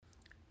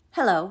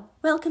Hello,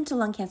 welcome to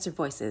Lung Cancer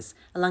Voices,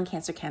 a Lung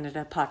Cancer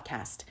Canada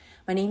podcast.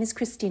 My name is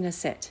Christina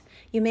Sitt.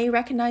 You may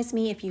recognize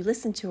me if you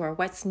listen to our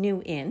What's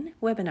New In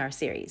webinar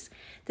series.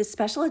 This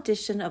special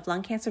edition of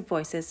Lung Cancer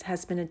Voices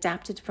has been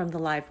adapted from the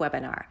live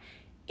webinar.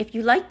 If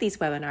you like these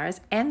webinars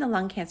and the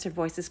Lung Cancer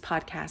Voices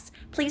podcast,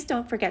 please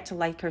don't forget to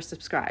like or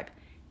subscribe.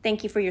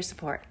 Thank you for your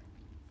support.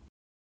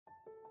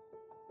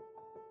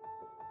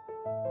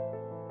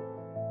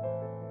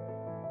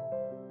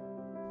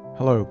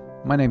 Hello,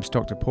 my name's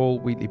Dr. Paul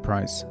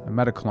Wheatley-Price, a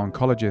medical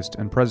oncologist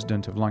and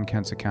president of Lung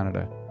Cancer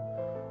Canada.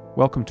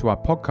 Welcome to our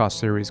podcast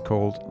series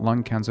called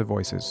Lung Cancer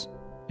Voices.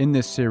 In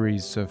this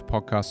series of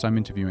podcasts, I'm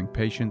interviewing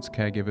patients,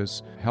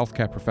 caregivers,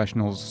 healthcare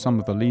professionals, some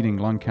of the leading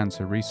lung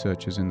cancer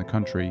researchers in the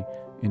country,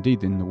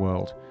 indeed in the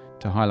world,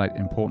 to highlight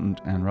important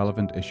and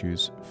relevant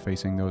issues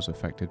facing those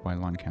affected by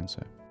lung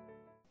cancer.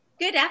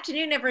 Good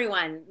afternoon,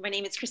 everyone. My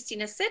name is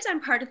Christina Sitt. I'm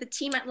part of the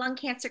team at Lung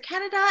Cancer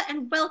Canada,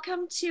 and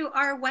welcome to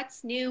our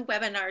What's New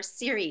webinar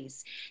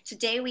series.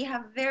 Today, we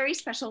have a very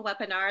special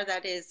webinar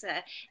that is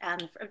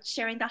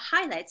sharing the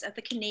highlights of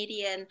the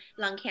Canadian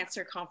Lung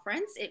Cancer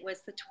Conference. It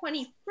was the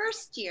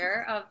 21st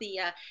year of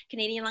the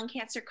Canadian Lung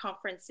Cancer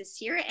Conference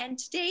this year, and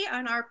today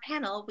on our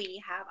panel, we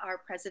have our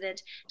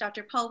president,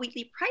 Dr. Paul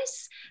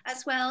Wheatley-Price,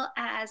 as well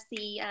as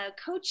the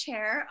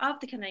co-chair of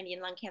the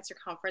Canadian Lung Cancer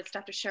Conference,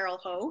 Dr. Cheryl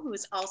Ho, who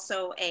is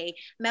also a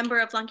member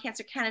of Lung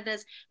Cancer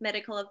Canada's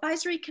Medical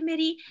Advisory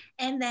Committee,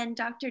 and then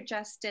Dr.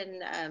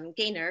 Justin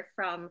Gaynor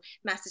from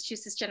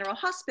Massachusetts General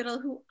Hospital,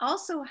 who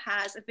also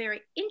has a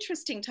very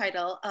interesting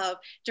title of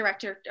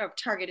Director of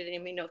Targeted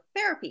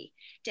Immunotherapy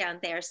down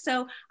there.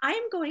 So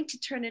I'm going to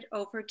turn it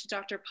over to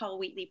Dr. Paul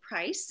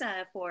Wheatley-Price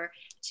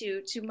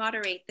to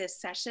moderate this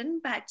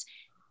session, but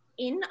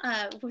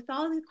with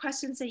all the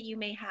questions that you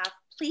may have,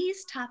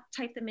 please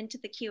type them into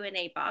the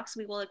Q&A box.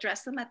 We will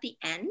address them at the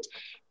end,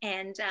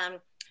 and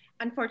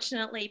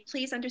unfortunately,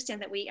 please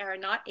understand that we are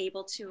not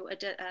able to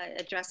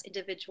address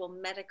individual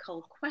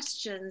medical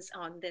questions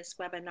on this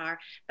webinar,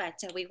 but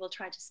we will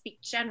try to speak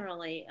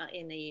generally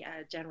in a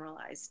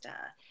generalized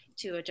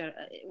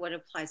what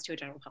applies to a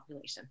general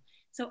population.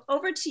 So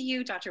over to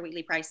you, Dr.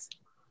 Wheatley-Price.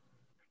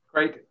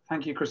 Great,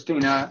 thank you,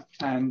 Christina,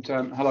 and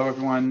hello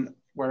everyone,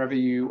 wherever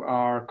you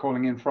are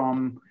calling in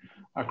from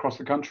across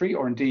the country,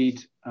 or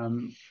indeed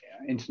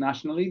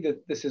internationally.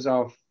 This is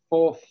our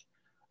fourth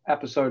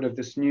episode of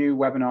this new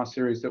webinar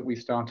series that we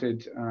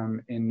started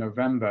in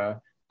November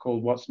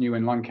called What's New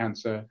in Lung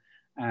Cancer.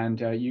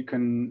 And you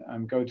can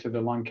go to the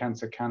Lung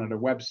Cancer Canada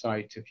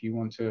website if you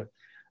want to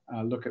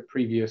look at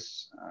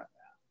previous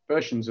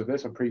versions of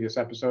this or previous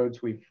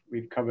episodes.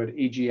 We've covered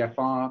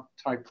EGFR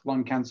type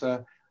lung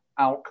cancer,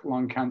 ALK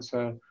lung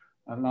cancer.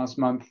 Last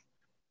month,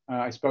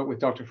 I spoke with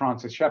Dr.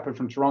 Frances Shepherd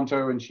from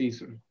Toronto, and she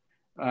sort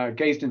of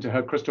gazed into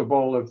her crystal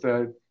ball of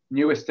the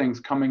newest things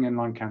coming in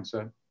lung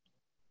cancer.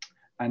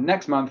 And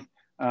next month,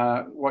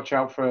 watch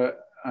out for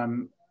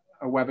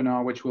a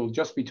webinar which will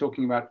just be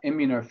talking about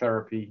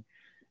immunotherapy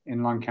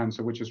in lung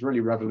cancer, which has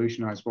really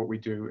revolutionized what we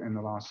do in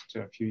the last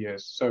few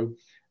years. So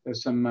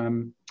there's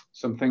some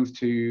things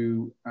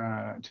to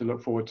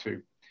look forward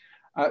to.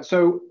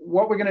 So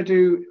what we're going to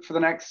do for the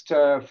next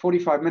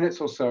 45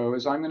 minutes or so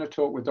is I'm going to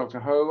talk with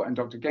Dr. Ho and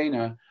Dr.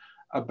 Gaynor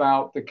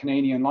about the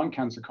Canadian Lung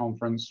Cancer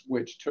Conference,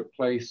 which took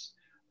place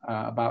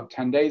about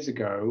 10 days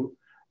ago.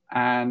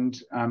 And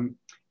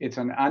it's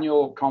an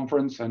annual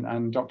conference,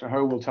 and Dr.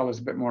 Ho will tell us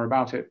a bit more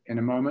about it in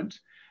a moment.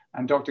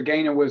 And Dr.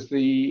 Gaynor was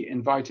the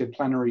invited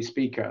plenary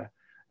speaker.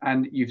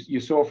 And you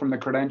saw from the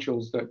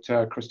credentials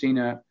that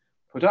Christina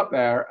put up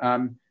there,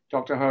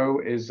 Dr. Ho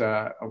is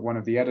one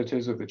of the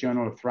editors of the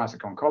Journal of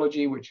Thoracic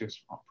Oncology, which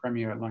is our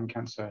premier lung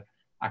cancer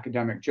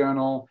academic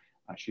journal.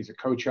 She's a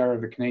co-chair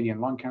of the Canadian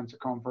Lung Cancer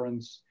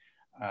Conference.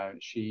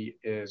 She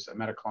is a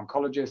medical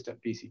oncologist at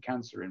BC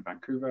Cancer in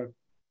Vancouver.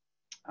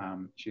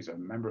 She's a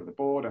member of the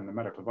board and the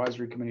Medical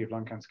Advisory Committee of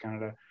Lung Cancer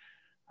Canada.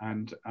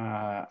 And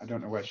I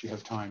don't know where she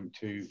has time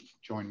to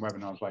join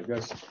webinars like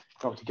this.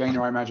 Dr.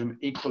 Gaynor, I imagine,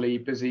 equally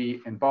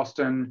busy in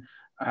Boston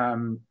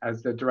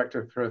as the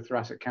Director for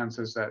Thoracic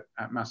Cancers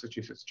at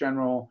Massachusetts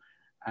General.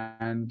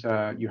 And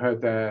you heard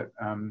there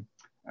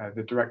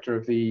the Director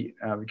of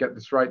get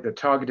this right, the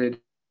Targeted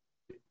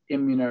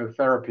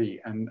Immunotherapy.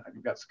 And I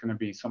think that's going to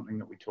be something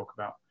that we talk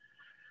about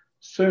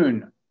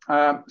soon.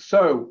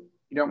 So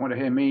you don't want to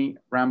hear me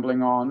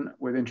rambling on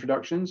with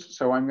introductions,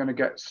 so I'm going to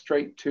get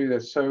straight to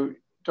this. So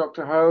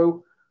Dr.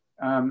 Ho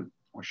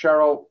or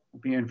Cheryl, will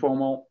be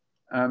informal.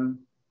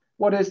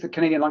 What is the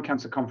Canadian Lung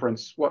Cancer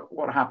Conference?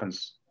 What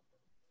happens?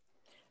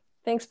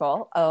 Thanks,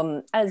 Paul.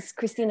 As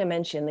Christina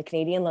mentioned, the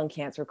Canadian Lung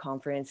Cancer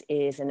Conference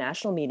is a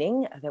national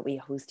meeting that we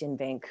host in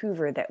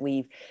Vancouver that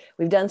we've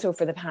done so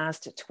for the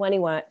past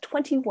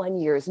 21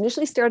 years.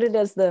 Initially started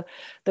as the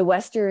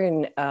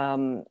Western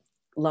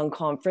lung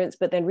conference,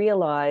 but then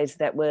realized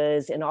that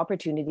was an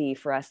opportunity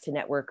for us to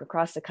network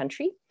across the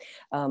country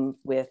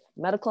with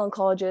medical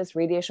oncologists,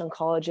 radiation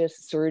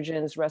oncologists,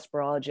 surgeons,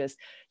 respirologists,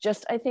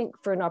 just I think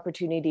for an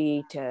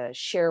opportunity to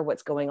share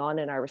what's going on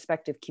in our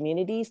respective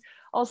communities,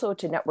 also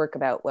to network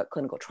about what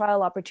clinical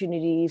trial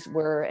opportunities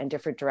were and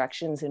different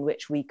directions in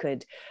which we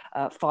could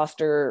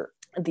foster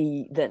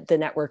the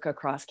network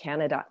across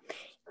Canada.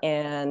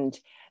 And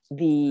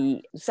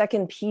the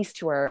second piece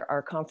to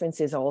our conference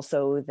is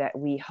also that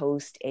we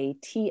host a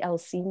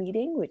TLC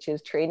meeting, which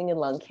is Training in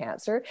Lung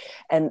Cancer.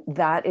 And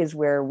that is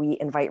where we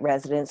invite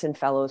residents and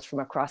fellows from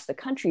across the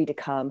country to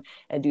come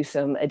and do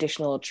some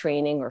additional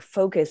training or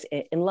focus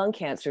in lung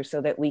cancer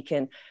so that we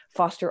can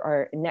foster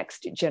our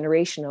next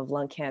generation of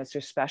lung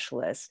cancer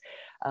specialists.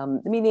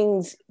 The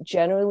meeting's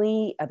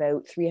generally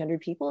about 300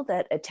 people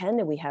that attend,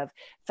 and we have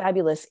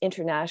fabulous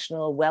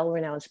international,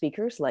 well-renowned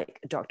speakers like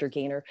Dr.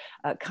 Gaynor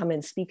come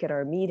and speak at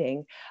our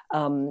meeting.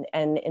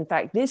 And in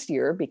fact, this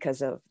year,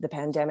 because of the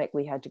pandemic,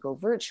 we had to go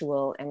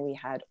virtual, and we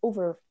had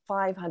over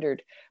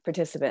 500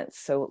 participants.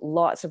 So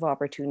lots of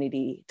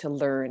opportunity to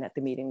learn at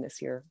the meeting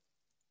this year.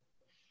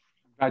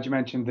 Glad you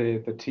mentioned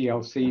the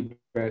TLC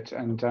bit,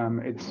 and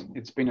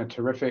it's been a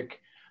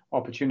terrific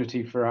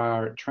opportunity for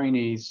our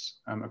trainees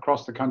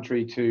across the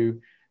country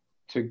to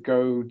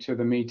go to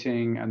the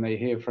meeting, and they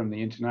hear from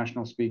the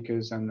international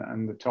speakers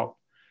and the top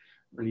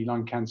really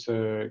lung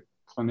cancer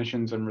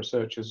clinicians and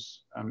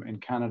researchers in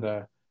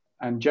Canada,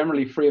 and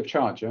generally free of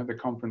charge. The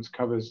conference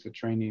covers the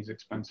trainees'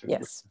 expenses,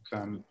 yes.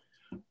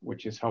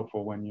 which is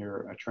helpful when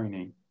you're a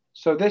trainee.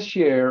 So this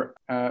year,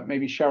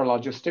 maybe Cheryl, I'll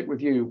just stick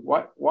with you.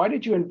 Why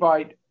did you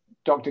invite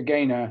Dr.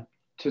 Gaynor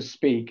to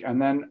speak?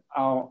 And then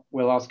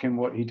we'll ask him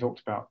what he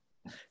talked about.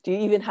 Do you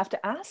even have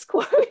to ask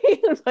why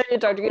we invited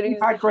Dr. Gaynor? We've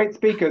had great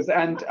speakers,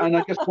 and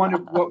I just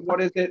wondered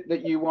what is it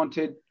that you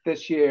wanted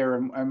this year,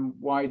 and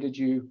why did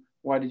you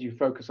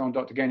focus on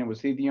Dr. Gaynor? Was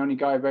he the only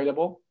guy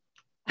available?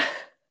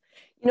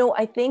 You know,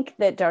 I think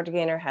that Dr.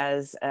 Gaynor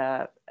has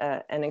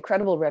an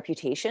incredible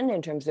reputation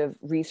in terms of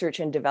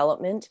research and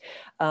development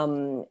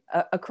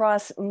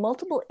across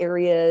multiple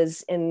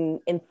areas in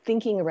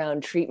thinking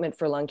around treatment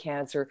for lung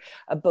cancer,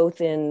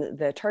 both in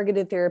the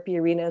targeted therapy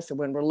arena, so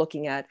when we're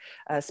looking at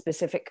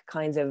specific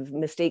kinds of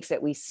mistakes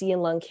that we see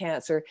in lung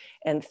cancer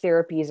and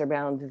therapies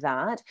around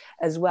that,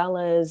 as well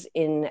as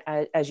in,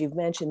 as you've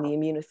mentioned, the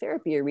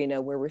immunotherapy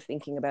arena, where we're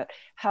thinking about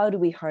how do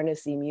we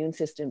harness the immune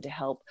system to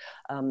help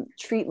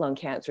treat lung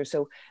cancer.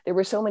 So there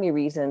were so many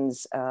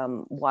reasons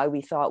why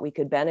we thought we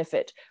could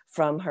benefit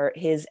from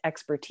his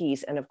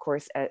expertise. And of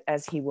course,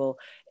 as he will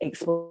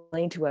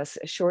explain to us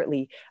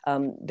shortly,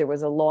 there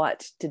was a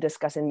lot to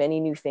discuss and many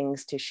new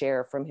things to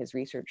share from his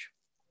research.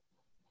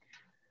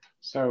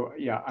 So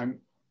yeah,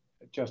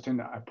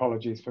 Justin,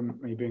 apologies for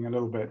me being a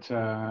little bit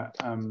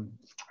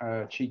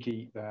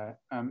cheeky there.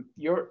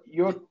 You're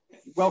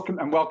welcome,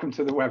 and welcome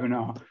to the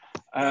webinar.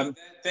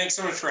 Thanks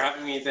so much for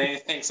having me.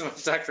 Thanks so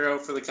much, Dr. O,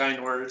 for the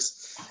kind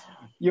words.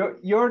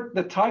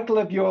 The title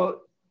of your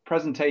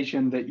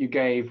presentation that you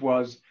gave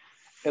was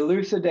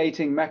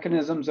Elucidating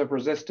Mechanisms of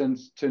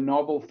Resistance to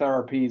Novel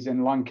Therapies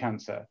in Lung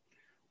Cancer.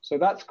 So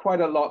that's quite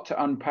a lot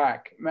to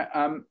unpack.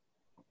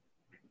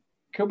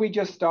 Could we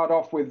just start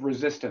off with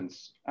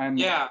resistance? And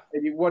yeah,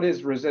 maybe what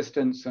is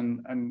resistance,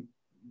 and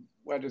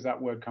where does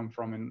that word come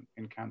from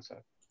in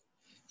cancer?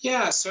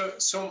 Yeah,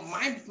 so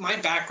my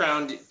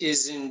background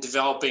is in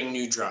developing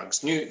new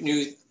drugs,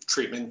 new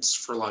treatments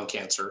for lung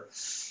cancer.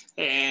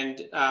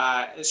 And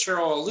as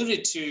Cheryl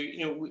alluded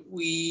to,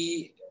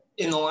 we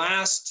in the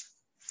last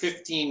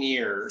 15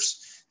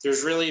 years,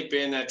 there's really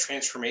been a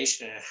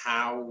transformation in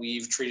how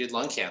we've treated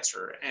lung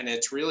cancer. And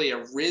it's really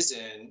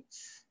arisen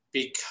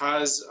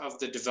because of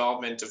the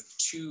development of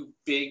two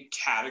big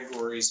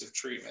categories of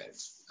treatment.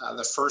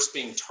 The first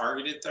being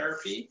targeted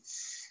therapy,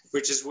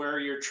 which is where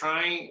you're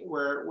trying,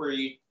 where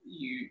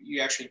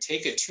you actually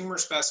take a tumor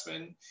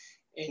specimen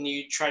and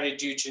you try to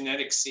do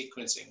genetic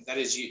sequencing. That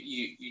is,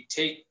 you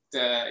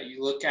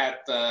look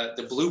at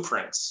the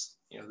blueprints,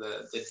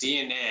 the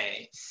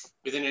DNA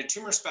within a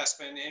tumor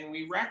specimen, and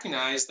we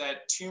recognize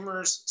that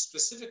tumors,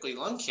 specifically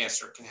lung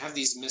cancer, can have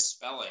these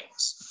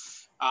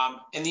misspellings.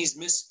 And these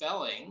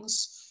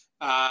misspellings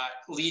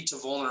lead to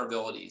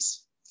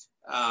vulnerabilities.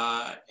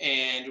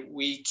 And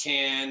we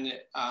can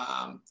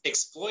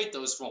exploit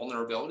those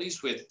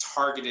vulnerabilities with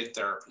targeted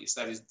therapies.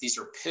 That is, these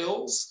are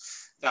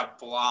pills that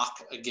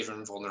block a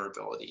given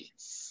vulnerability.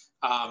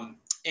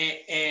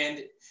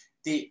 And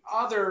the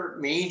other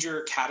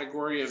major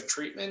category of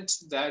treatment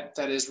that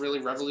has really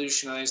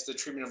revolutionized the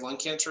treatment of lung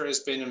cancer has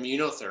been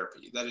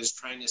immunotherapy. That is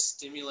trying to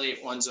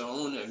stimulate one's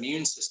own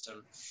immune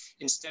system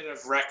instead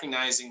of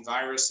recognizing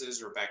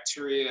viruses or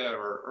bacteria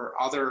or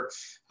other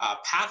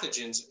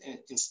pathogens,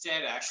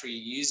 instead actually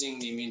using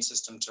the immune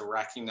system to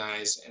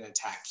recognize and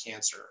attack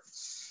cancer.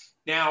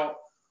 Now,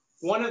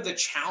 one of the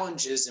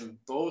challenges in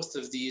both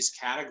of these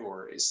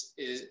categories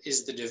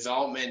is the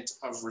development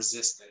of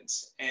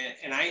resistance.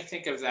 And I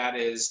think of that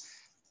as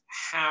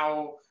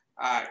how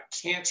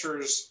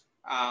cancers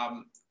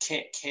can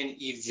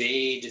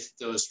evade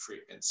those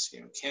treatments.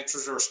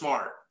 Cancers are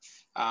smart,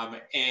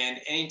 And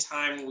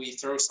anytime we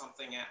throw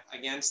something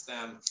against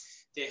them,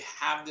 they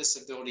have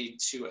this ability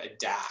to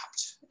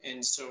adapt.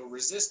 And so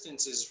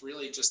resistance is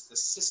really just the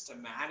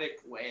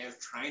systematic way of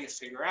trying to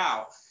figure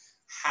out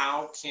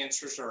how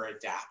cancers are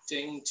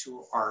adapting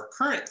to our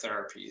current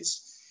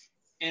therapies.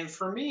 And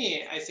for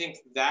me, I think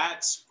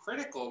that's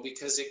critical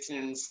because it can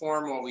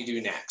inform what we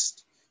do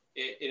next.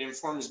 It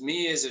informs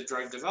me as a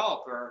drug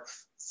developer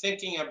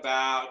thinking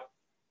about,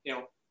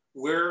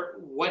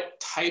 what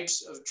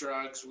types of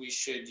drugs we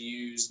should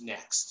use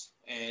next.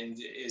 And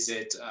is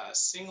it a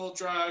single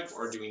drug,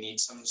 or do we need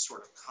some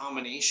sort of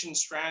combination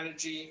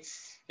strategy?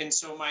 And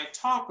so my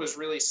talk was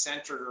really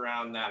centered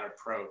around that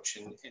approach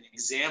and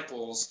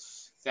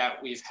examples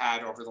that we've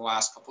had over the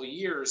last couple of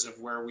years of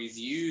where we've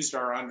used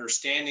our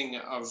understanding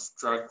of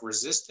drug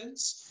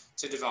resistance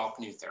to develop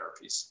new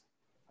therapies.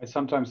 I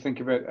sometimes think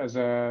of it as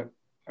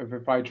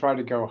if I try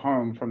to go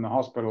home from the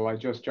hospital, I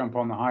just jump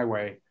on the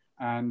highway.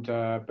 And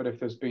but if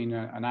there's been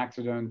an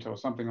accident or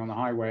something on the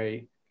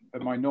highway,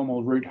 that my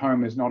normal route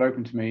home is not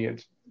open to me,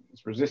 it's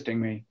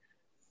resisting me.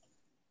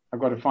 I've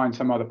got to find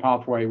some other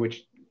pathway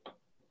which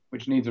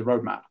needs a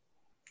roadmap.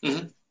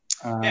 Mm-hmm.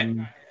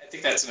 Yeah, I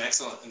think that's an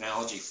excellent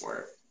analogy for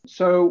it.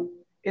 So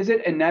is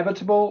it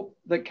inevitable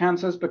that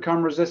cancers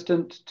become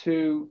resistant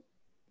to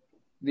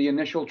the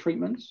initial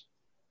treatments?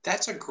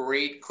 That's a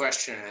great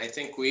question. I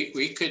think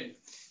we could,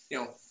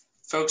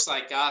 folks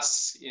like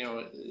us,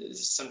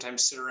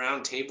 sometimes sit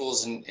around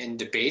tables and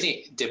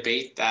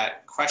debate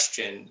that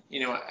question.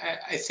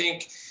 I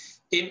think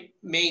it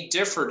may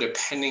differ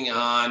depending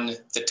on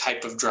the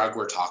type of drug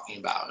we're talking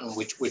about and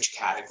which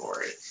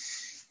category.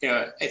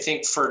 I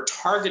think for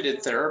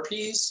targeted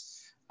therapies,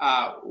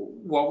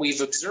 what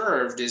we've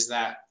observed is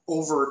that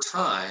over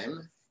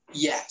time,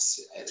 yes,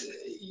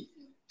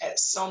 at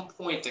some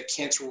point the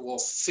cancer will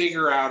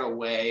figure out a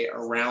way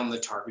around the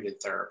targeted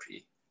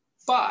therapy,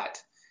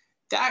 but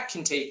that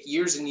can take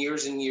years and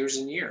years and years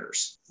and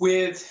years.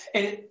 With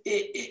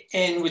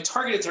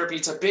targeted therapy,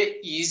 it's a bit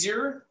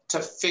easier to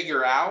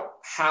figure out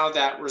how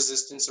that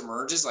resistance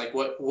emerges. Like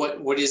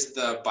what is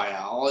the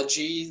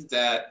biology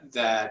that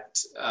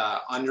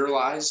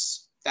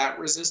underlies that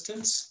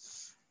resistance?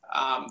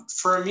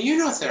 For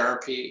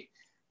immunotherapy,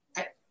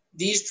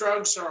 these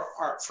drugs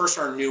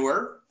are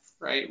newer,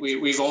 right?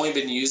 We've only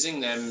been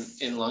using them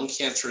in lung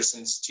cancer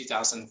since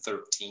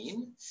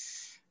 2013.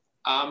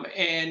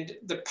 And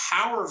the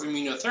power of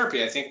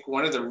immunotherapy, I think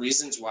one of the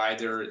reasons why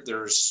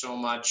there's so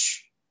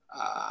much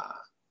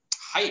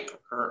hype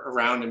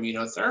around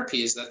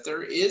immunotherapy is that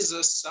there is a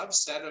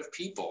subset of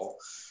people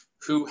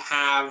who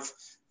have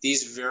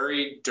these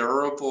very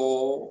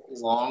durable,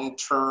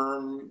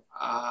 long-term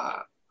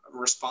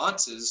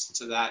responses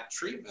to that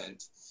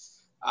treatment.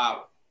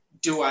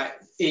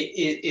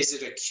 Is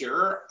it a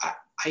cure?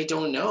 I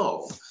don't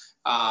know.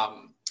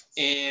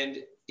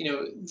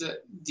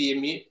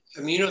 The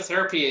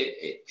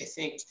immunotherapy, I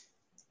think,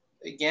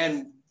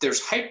 again,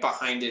 there's hype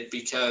behind it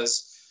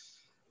because,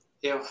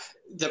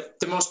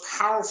 the most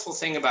powerful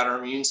thing about our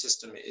immune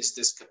system is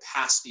this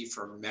capacity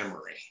for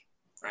memory,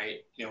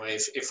 right?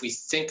 If we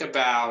think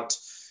about,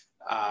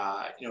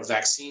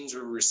 vaccines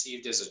were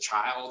received as a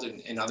child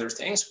and other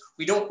things,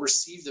 we don't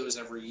receive those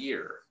every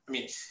year. I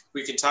mean,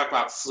 we can talk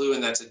about flu,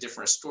 and that's a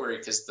different story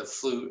because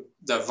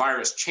the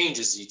virus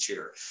changes each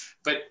year.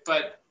 But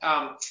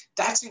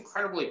that's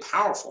incredibly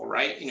powerful,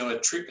 right? A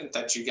treatment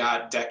that you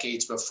got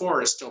decades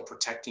before is still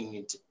protecting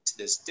you to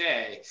this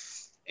day.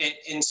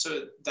 And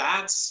so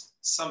that's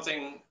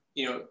something,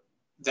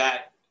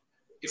 that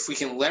if we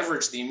can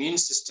leverage the immune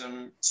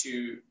system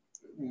to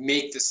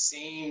make the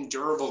same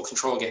durable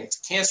control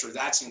against cancer,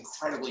 that's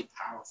incredibly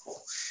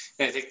powerful.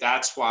 And I think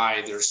that's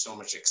why there's so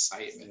much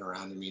excitement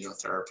around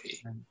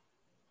immunotherapy.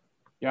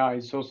 Yeah, I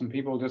saw some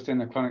people just in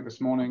the clinic this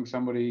morning,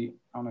 somebody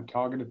on a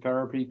targeted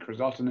therapy,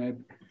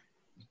 crizotinib,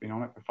 has been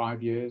on it for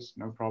 5 years,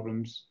 no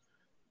problems.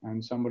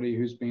 And somebody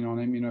who's been on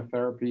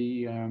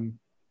immunotherapy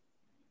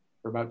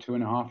for about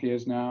 2.5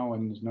 years now,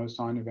 and there's no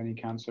sign of any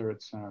cancer.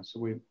 So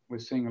we're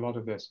seeing a lot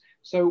of this.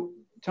 So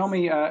tell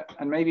me,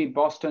 and maybe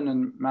Boston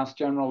and Mass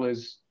General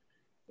is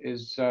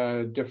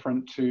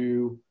different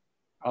to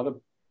other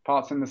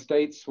parts in the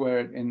States where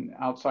in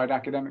outside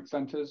academic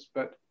centers,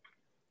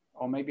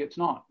 or maybe it's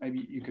not.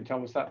 Maybe you could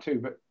tell us that too.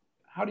 But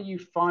how do you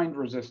find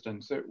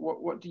resistance?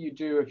 What do you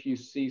do if you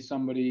see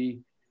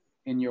somebody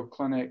in your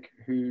clinic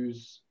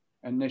whose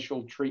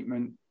initial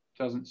treatment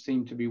doesn't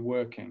seem to be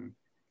working?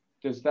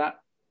 Does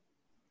that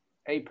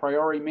a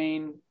priori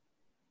mean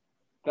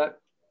that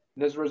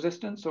there's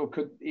resistance, or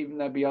could even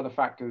there be other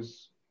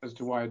factors as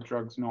to why a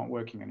drug's not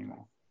working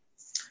anymore?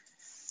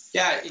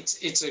 Yeah,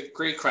 it's a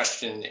great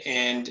question.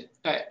 And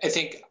I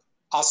think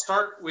I'll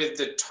start with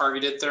the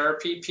targeted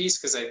therapy piece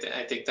because I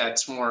think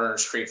that's more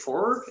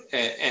straightforward,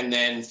 and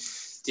then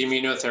the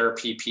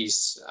immunotherapy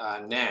piece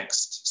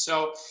next.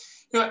 So,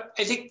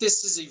 I think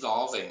this is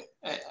evolving.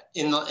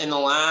 In the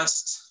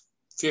last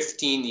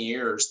 15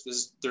 years,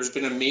 there's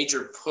been a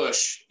major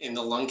push in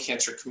the lung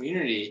cancer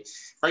community,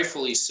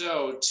 rightfully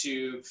so,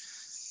 to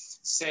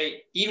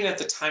say, even at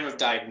the time of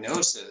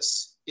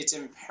diagnosis, it's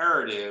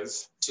imperative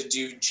to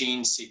do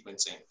gene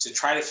sequencing to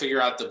try to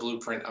figure out the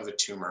blueprint of a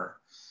tumor.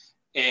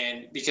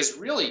 And because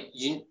really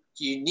you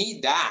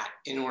need that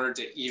in order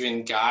to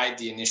even guide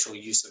the initial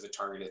use of a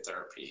targeted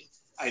therapy.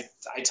 I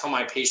tell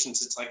my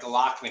patients it's like a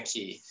lock and a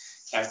key.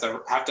 You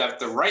have to have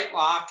the right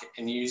lock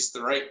and use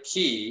the right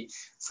key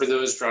for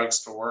those drugs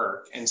to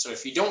work. And so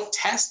if you don't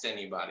test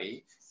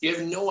anybody, you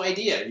have no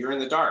idea. You're in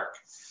the dark.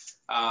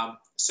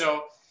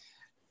 So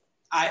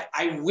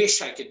I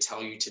wish I could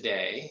tell you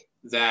today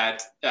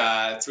that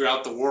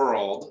throughout the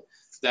world,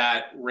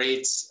 that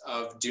rates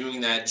of doing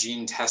that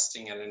gene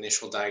testing at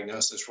initial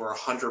diagnosis were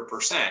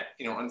 100%.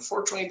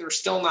 Unfortunately, they're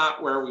still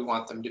not where we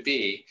want them to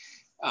be,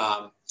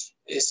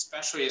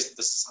 especially as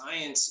the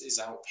science is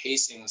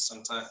outpacing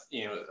sometimes,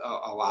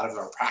 a lot of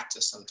our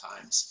practice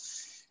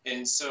sometimes.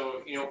 And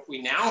so,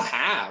 we now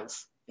have,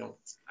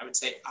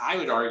 I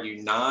would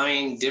argue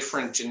 9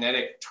 different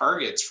genetic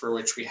targets for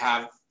which we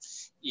have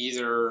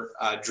either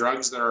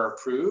drugs that are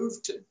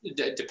approved,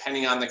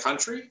 depending on the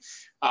country,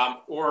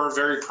 or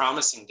very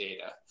promising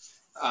data.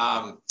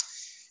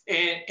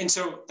 And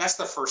so that's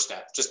the first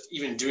step, just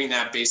even doing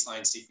that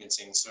baseline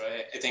sequencing. So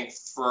I think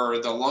for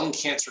the lung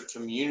cancer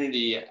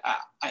community,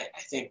 I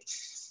think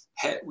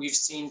we've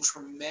seen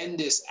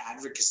tremendous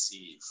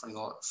advocacy from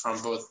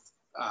both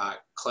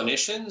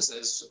clinicians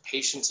as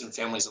patients and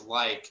families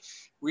alike,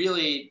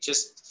 really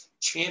just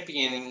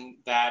championing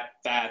that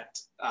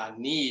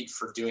need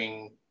for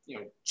doing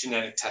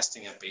genetic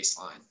testing at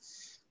baseline.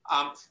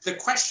 The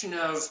question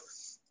of,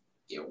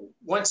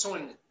 once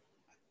someone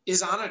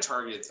is on a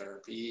targeted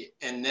therapy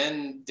and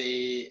then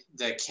the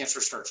cancer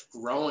starts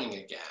growing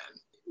again,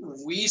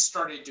 we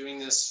started doing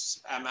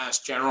this at Mass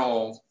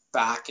General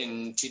back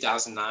in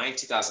 2009,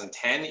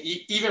 2010,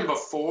 even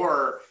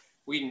before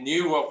we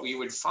knew what we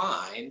would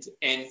find.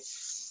 And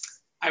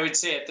I would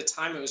say at the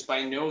time, it was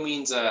by no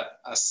means a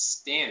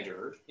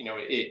standard.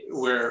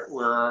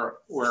 We're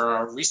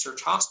a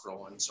research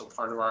hospital, and so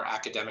part of our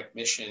academic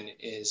mission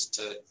is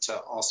to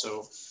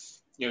also,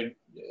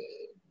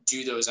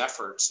 do those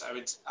efforts.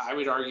 I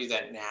would argue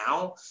that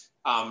now,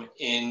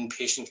 in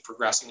patients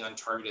progressing on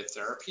targeted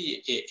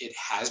therapy, it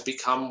has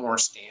become more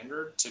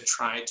standard to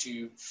try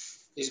to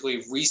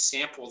basically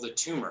resample the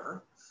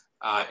tumor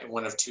in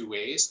one of 2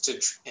 ways,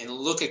 and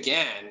look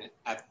again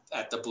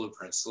at the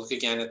blueprints, look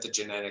again at the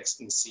genetics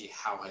and see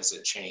how has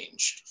it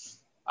changed.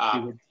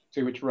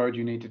 See which road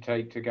you need to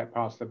take to get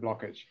past the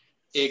blockage.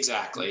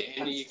 Exactly.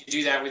 And you can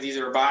do that with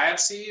either a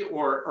biopsy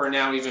or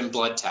now even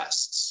blood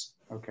tests.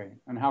 Okay.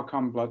 And how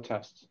come blood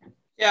tests?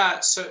 Yeah,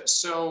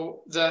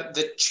 so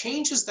the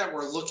changes that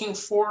we're looking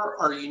for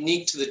are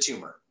unique to the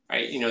tumor.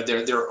 Right?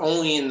 They're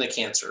only in the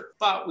cancer,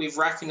 but we've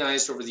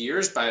recognized over the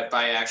years by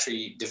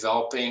actually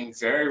developing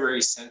very,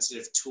 very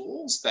sensitive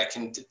tools that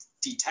can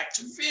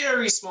detect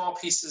very small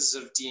pieces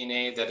of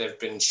DNA that have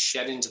been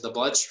shed into the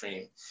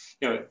bloodstream.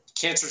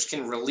 Cancers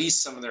can release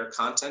some of their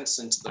contents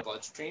into the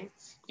bloodstream,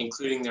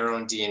 including their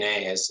own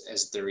DNA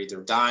as they're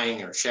either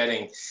dying or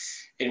shedding.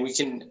 And we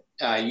can,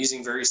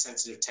 using very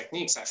sensitive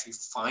techniques, actually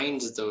find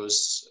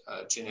those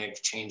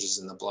genetic changes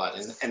in the blood.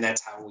 And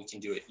that's how we can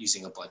do it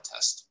using a blood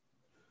test.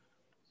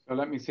 So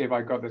let me see if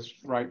I got this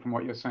right from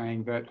what you're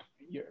saying, that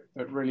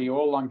really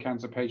all lung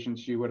cancer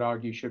patients, you would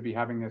argue, should be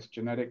having this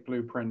genetic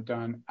blueprint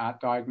done at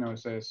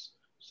diagnosis,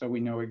 so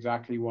we know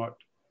exactly what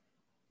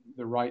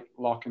the right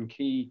lock and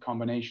key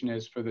combination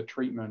is for the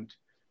treatment.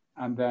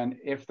 And then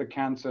if the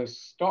cancer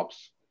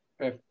starts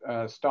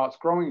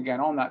growing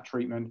again on that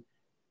treatment,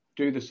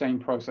 do the same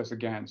process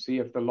again. See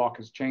if the lock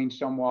has changed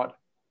somewhat,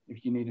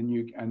 if you need a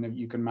new, and then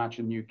you can match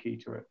a new key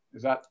to it.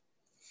 Is that?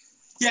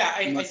 Yeah,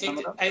 I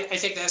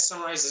think that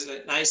summarizes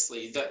it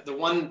nicely. The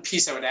one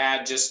piece I would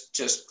add,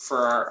 just for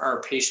our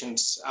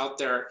patients out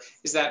there,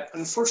 is that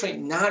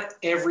unfortunately not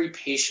every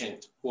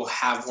patient will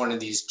have one of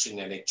these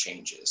genetic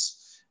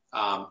changes.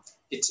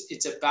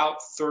 It's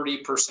about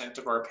 30%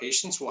 of our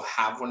patients will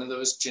have one of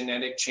those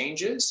genetic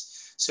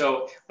changes.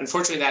 So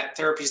unfortunately, that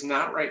therapy is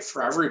not right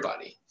for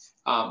everybody.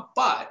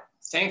 But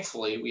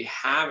thankfully, we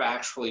have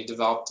actually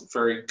developed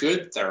very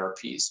good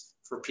therapies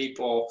for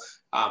people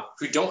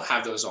who don't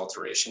have those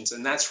alterations.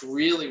 And that's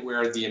really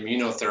where the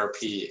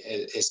immunotherapy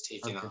is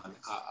taking on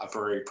a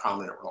very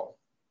prominent role.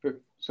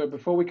 So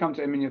before we come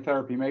to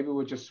immunotherapy, maybe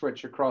we'll just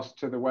switch across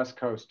to the West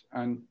Coast.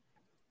 And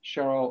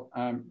Cheryl,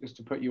 just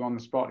to put you on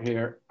the spot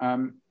here,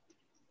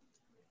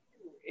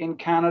 in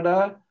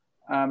Canada,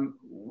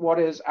 what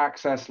is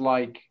access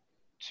like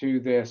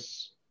to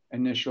this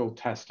initial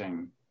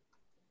testing?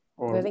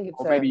 Or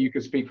maybe you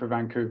could speak for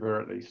Vancouver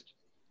at least.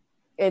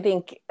 I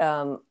think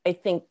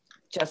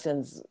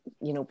Justin's,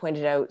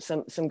 pointed out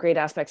some great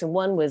aspects, and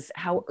one was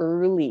how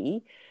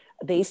early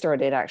they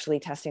started actually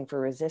testing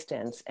for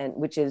resistance, and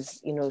which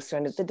is,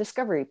 sort of the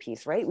discovery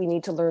piece, right? We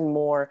need to learn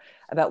more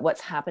about what's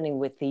happening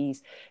with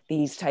these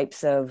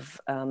types of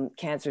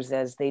cancers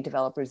as they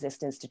develop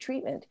resistance to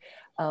treatment.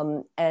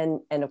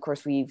 And of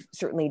course, we've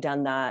certainly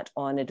done that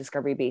on a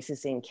discovery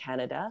basis in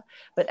Canada.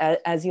 But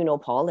as you know,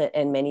 Paul,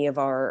 and many of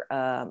our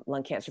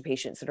lung cancer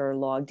patients that are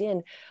logged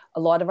in, a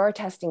lot of our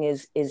testing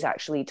is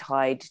actually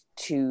tied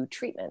to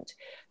treatment.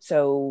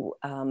 So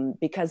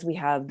because we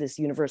have this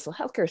universal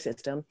healthcare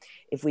system,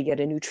 if we get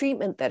a new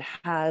treatment that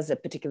has a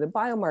particular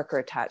biomarker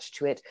attached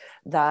to it,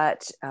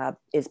 that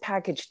is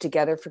packaged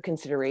together for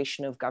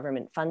consideration of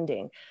government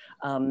funding.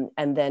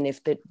 And then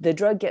if the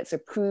drug gets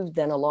approved,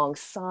 then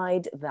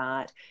alongside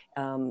that,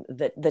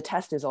 the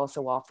test is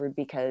also offered,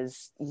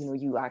 because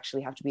you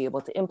actually have to be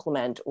able to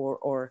implement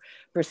or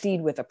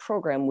proceed with a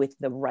program with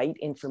the right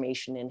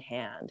information in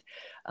hand.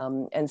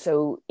 And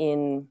so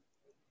in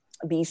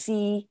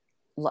BC,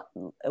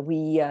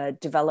 we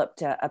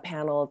developed a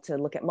panel to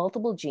look at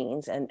multiple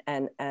genes,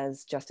 and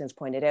as Justin's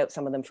pointed out,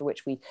 some of them for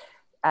which we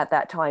at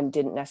that time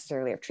didn't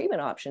necessarily have treatment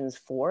options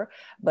for,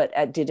 but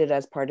did it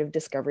as part of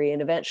discovery,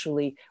 and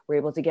eventually were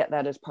able to get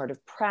that as part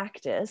of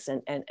practice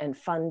and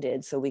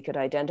funded, so we could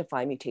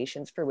identify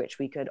mutations for which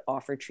we could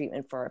offer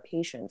treatment for our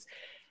patients.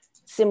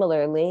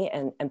 Similarly,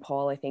 and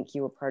Paul, I think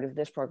you were part of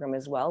this program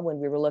as well, when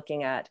we were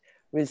looking at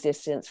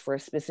resistance for a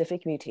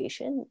specific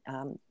mutation,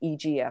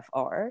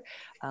 EGFR,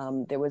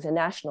 there was a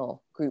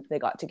national group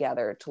that got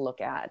together to look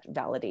at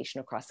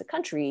validation across the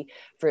country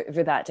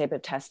for that type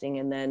of testing.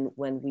 And then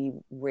when we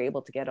were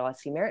able to get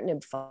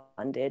osimertinib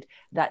funded,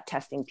 that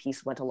testing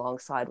piece went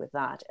alongside with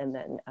that. And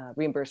then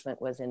reimbursement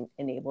was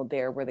enabled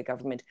there, where the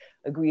government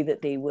agreed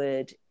that they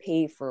would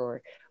pay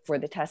for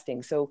the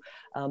testing. So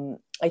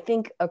I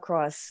think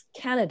across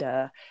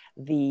Canada,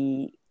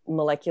 the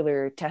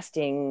molecular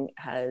testing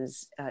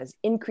has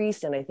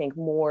increased, and I think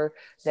more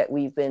that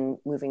we've been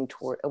moving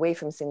away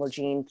from single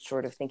gene,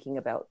 sort of thinking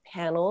about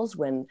panels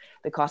when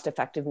the cost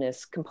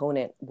effectiveness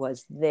component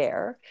was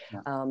there,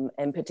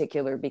 in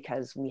particular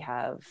because we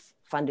have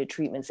funded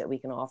treatments that we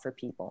can offer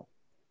people.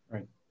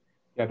 Right.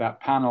 Yeah, that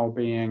panel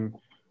being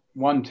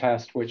one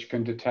test which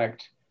can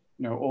detect,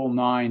 all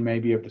 9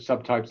 maybe of the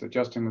subtypes that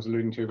Justin was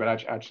alluding to, but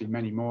actually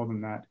many more than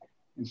that.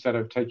 Instead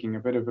of taking a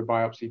bit of a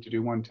biopsy to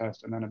do one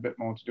test and then a bit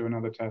more to do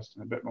another test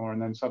and a bit more,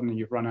 and then suddenly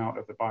you've run out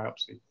of the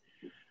biopsy.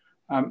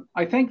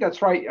 I think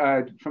that's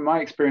right, from my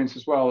experience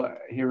as well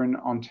here in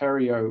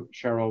Ontario,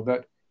 Cheryl,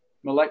 that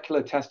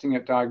molecular testing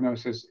at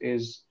diagnosis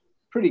is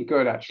pretty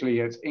good,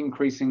 actually. It's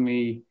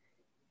increasingly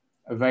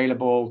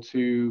available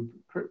to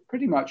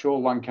pretty much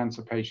all lung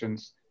cancer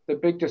patients. The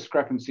big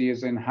discrepancy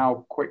is in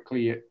how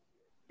quickly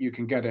you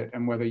can get it,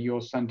 and whether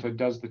your center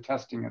does the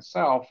testing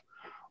itself,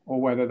 or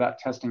whether that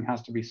testing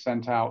has to be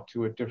sent out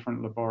to a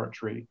different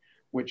laboratory,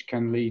 which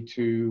can lead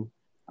to,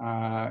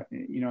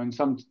 in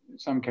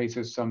some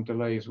cases, some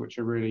delays which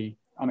are really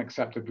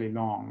unacceptably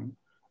long.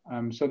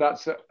 So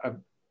that's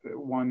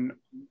one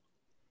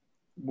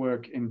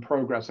work in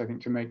progress, I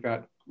think, to make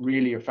that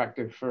really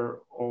effective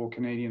for all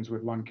Canadians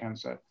with lung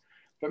cancer.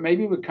 But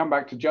maybe we'll come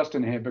back to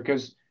Justin here,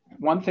 because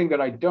one thing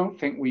that I don't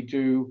think we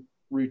do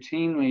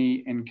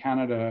routinely in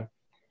Canada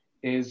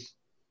is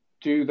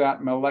do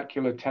that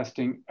molecular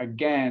testing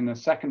again a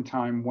second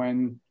time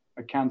when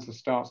a cancer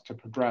starts to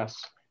progress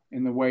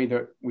in the way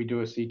that we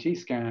do a CT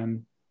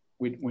scan.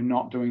 We're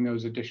not doing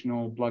those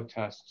additional blood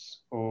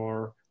tests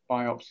or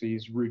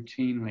biopsies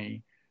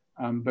routinely.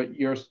 But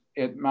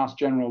at Mass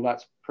General,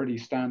 that's pretty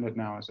standard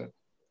now, is it?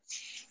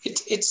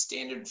 It's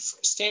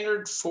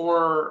standard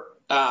for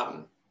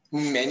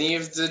many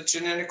of the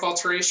genetic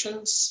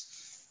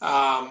alterations,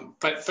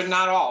 but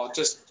not all.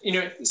 Just,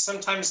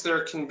 sometimes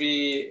there can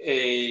be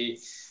a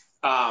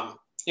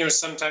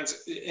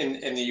sometimes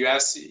in the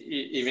U.S.,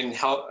 even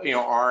health,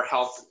 our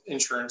health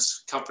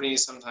insurance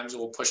companies sometimes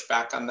will push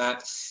back on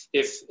that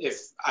if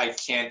I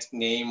can't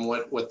name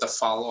what the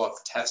follow-up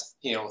test,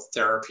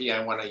 therapy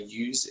I want to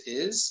use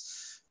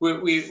is.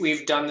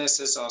 We've done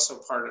this as also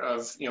part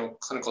of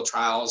clinical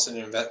trials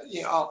and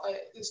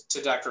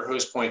to Dr.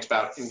 Ho's point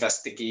about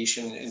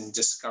investigation and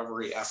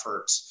discovery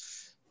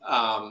efforts.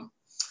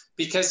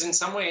 Because in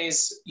some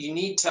ways you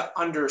need to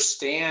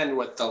understand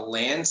what the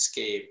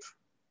landscape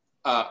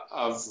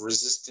of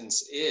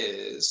resistance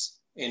is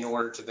in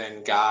order to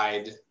then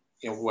guide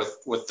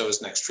what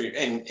those next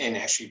treatment and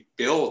actually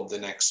build the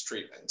next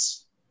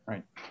treatments.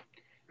 Right.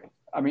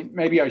 I mean,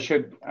 maybe I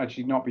should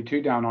actually not be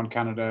too down on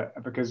Canada,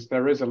 because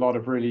there is a lot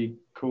of really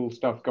cool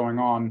stuff going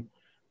on,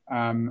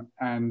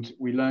 and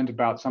we learned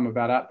about some of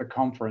that at the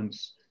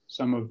conference,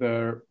 some of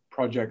the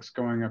projects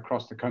going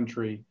across the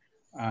country.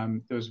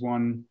 There's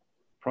one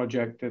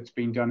project that's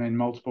been done in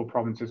multiple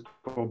provinces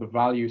called the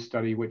VALUE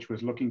study, which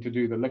was looking to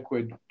do the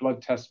liquid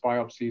blood test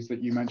biopsies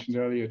that you mentioned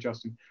earlier,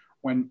 Justin,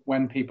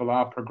 when people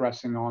are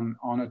progressing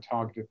on a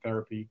targeted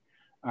therapy.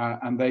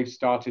 And they've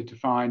started to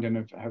find,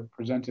 and have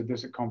presented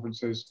this at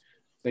conferences,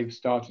 they've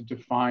started to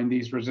find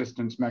these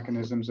resistance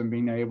mechanisms and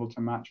being able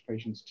to match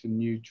patients to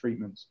new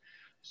treatments.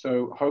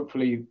 So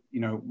hopefully,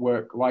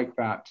 work like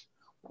that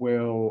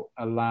will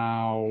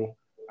allow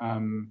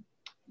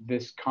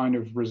this kind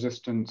of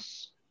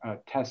resistance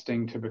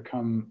testing to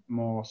become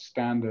more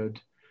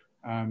standard.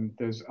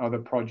 There's other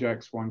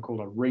projects, one called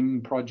a RING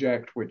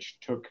project, which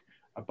took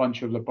a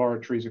bunch of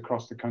laboratories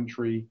across the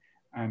country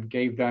and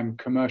gave them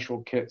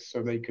commercial kits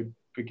so they could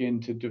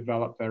begin to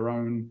develop their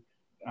own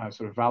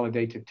sort of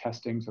validated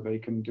testing, so they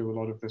can do a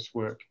lot of this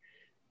work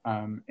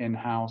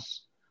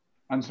in-house,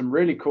 and some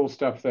really cool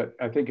stuff that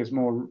I think is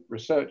more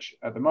research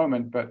at the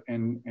moment. But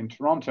in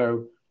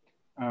Toronto,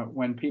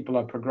 when people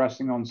are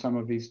progressing on some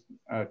of these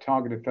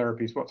targeted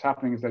therapies, what's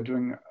happening is they're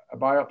doing a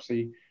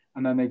biopsy,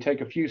 and then they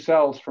take a few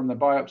cells from the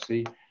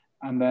biopsy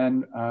and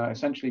then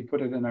essentially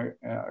put it in a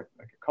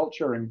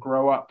culture and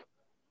grow up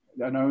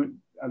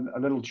a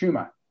little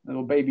tumor, a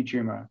little baby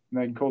tumor.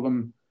 They call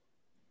them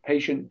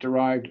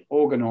patient-derived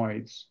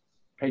organoids.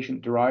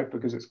 Patient-derived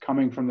because it's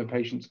coming from the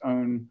patient's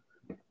own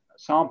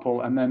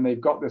sample, and then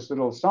they've got this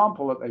little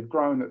sample that they've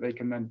grown that they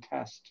can then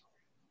test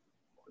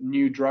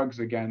new drugs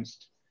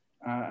against,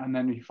 and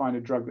then you find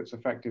a drug that's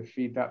effective,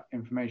 feed that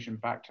information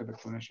back to the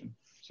clinician.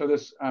 So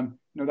this,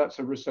 that's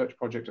a research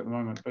project at the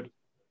moment, but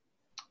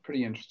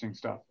pretty interesting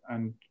stuff.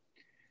 And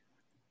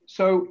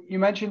so you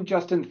mentioned,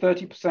 Justin,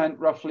 30%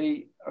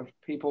 roughly of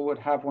people would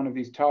have one of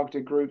these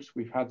targeted groups.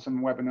 We've had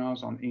some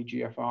webinars on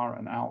EGFR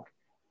and ALK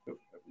that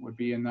would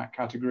be in that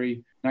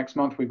category. Next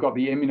month, we've got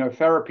the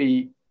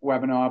immunotherapy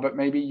webinar, but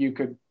maybe you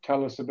could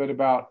tell us a bit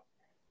about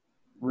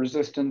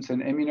resistance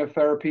and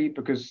immunotherapy,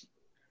 because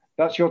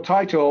that's your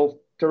title,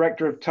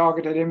 Director of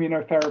Targeted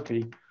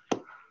Immunotherapy.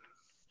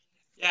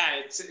 Yeah,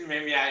 it's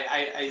maybe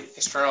I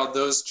straddled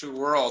those two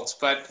worlds,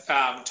 but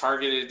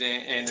targeted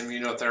and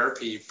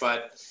immunotherapy.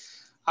 But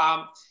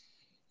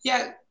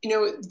yeah,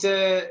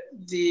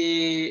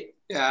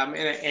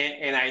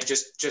 and I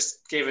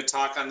just gave a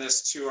talk on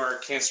this to our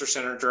cancer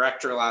center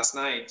director last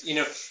night.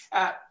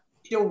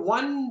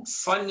 One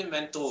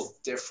fundamental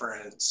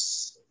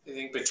difference, I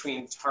think,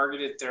 between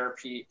targeted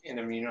therapy and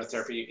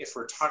immunotherapy, if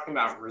we're talking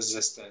about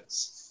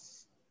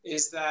resistance,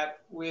 is that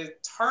with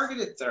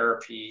targeted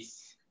therapy,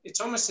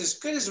 it's almost as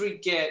good as we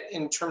get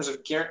in terms of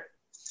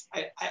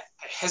I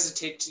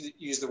hesitate to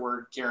use the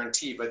word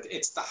guarantee, but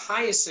it's the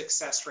highest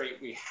success rate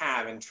we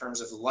have in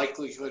terms of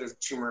likelihood of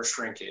tumor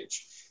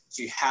shrinkage. If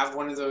you have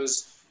one of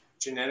those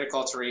genetic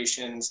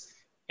alterations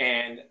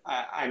and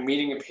I'm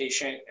meeting a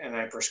patient and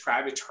I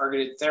prescribe a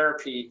targeted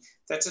therapy,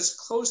 that's as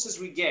close as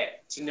we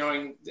get to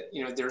knowing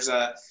that, there's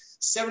a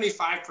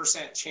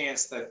 75%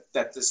 chance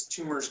that this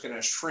tumor is going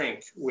to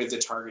shrink with the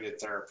targeted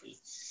therapy.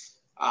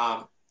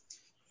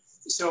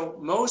 So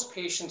most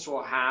patients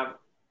will have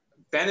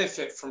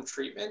benefit from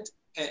treatment,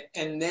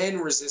 and then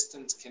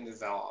resistance can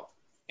develop.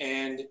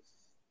 And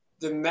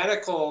the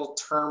medical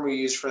term we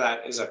use for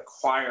that is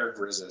acquired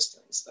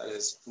resistance. That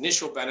is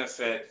initial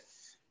benefit,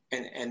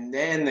 and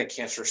then the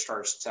cancer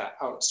starts to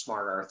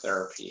outsmart our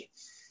therapy.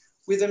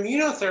 With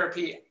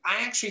immunotherapy,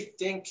 I actually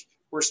think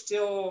we're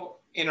still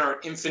in our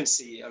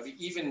infancy of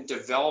even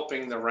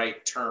developing the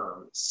right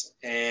terms.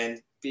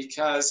 And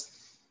because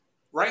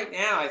right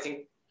now, I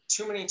think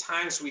too many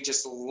times we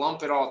just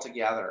lump it all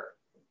together.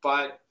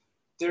 But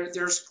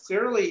there's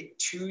clearly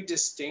two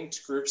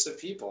distinct groups of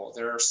people.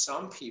 There are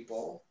some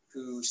people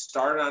who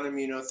start on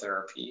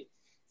immunotherapy,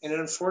 and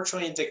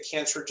unfortunately the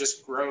cancer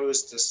just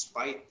grows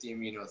despite the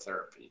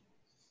immunotherapy.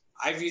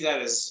 I view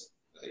that as,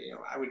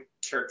 I would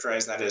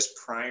characterize that as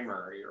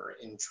primary or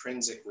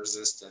intrinsic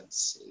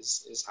resistance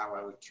is how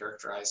I would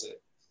characterize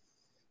it.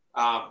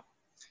 And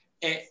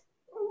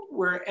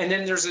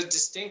then there's a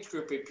distinct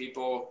group of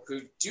people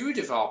who do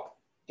develop,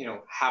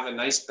 have a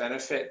nice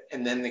benefit,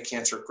 and then the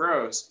cancer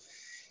grows.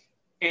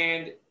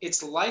 And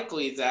it's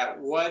likely that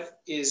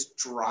what is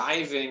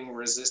driving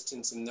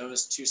resistance in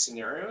those two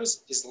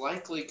scenarios is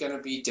likely going to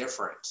be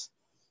different,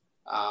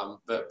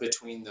 but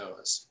between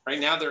those.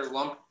 Right now, they're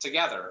lumped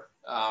together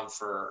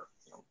for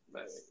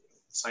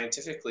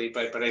scientifically,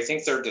 but I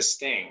think they're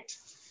distinct.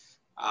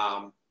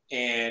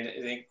 And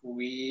I think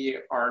we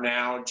are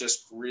now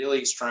just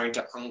really trying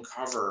to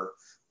uncover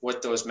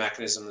what those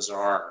mechanisms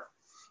are.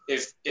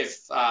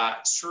 If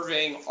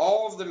surveying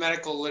all of the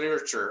medical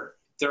literature,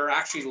 there are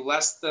actually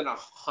less than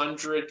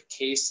 100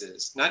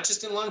 cases, not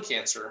just in lung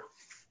cancer,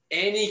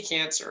 any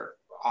cancer,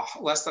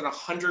 less than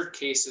 100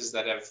 cases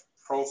that have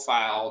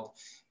profiled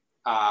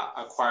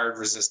acquired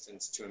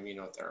resistance to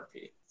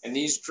immunotherapy. And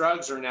these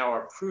drugs are now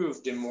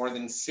approved in more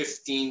than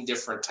 15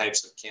 different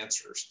types of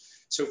cancers.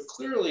 So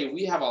clearly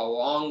we have a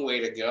long way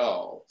to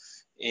go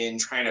in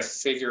trying to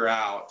figure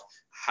out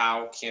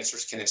how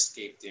cancers can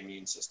escape the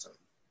immune system.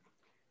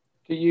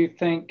 Do you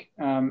think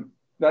I'm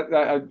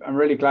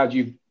really glad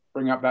you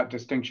bring up that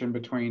distinction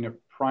between a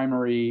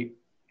primary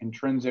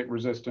intrinsic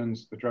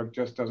resistance, the drug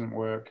just doesn't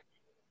work,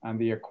 and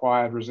the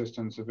acquired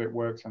resistance, if it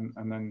works and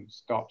then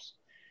stops.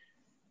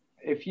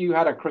 If you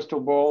had a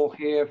crystal ball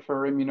here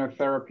for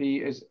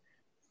immunotherapy,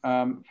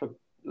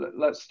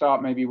 let's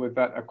start maybe with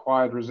that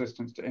acquired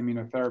resistance to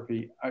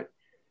immunotherapy.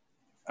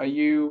 Are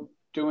you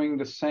doing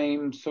the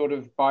same sort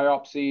of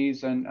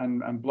biopsies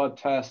and blood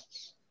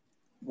tests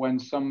when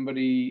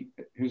somebody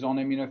who's on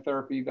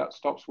immunotherapy that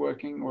stops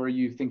working, or are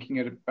you thinking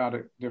about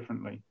it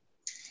differently?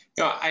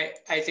 No, I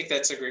think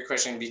that's a great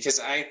question, because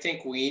I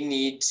think we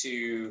need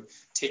to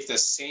take the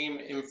same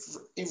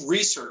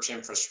research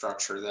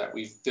infrastructure that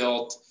we've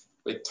built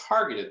with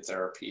targeted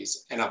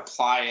therapies and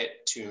apply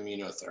it to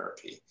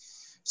immunotherapy.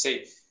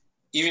 Say,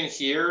 even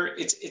here,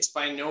 it's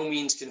by no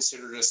means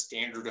considered a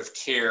standard of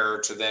care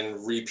to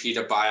then repeat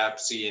a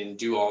biopsy and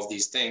do all of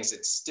these things.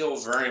 It's still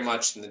very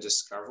much in the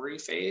discovery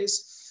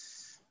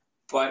phase.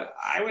 But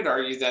I would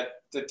argue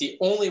that the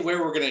only way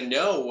we're going to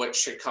know what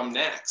should come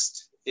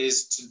next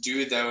is to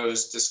do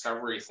those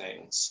discovery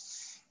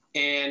things.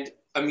 And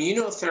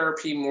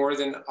immunotherapy, more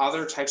than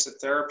other types of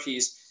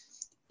therapies,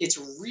 it's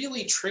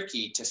really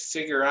tricky to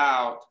figure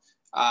out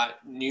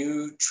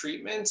new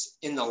treatments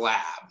in the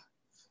lab.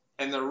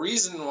 And the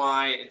reason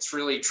why it's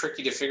really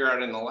tricky to figure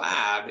out in the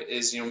lab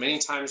is, many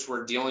times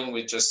we're dealing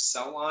with just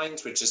cell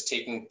lines, which is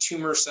taking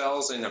tumor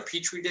cells in a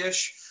petri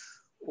dish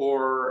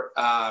or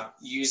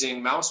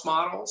using mouse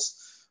models.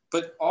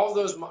 But all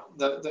those,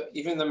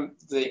 even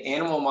the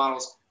animal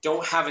models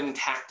don't have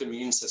intact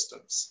immune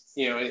systems.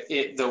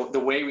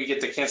 The way we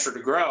get the cancer to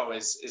grow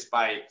is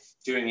by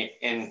doing it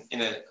in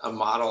a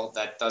model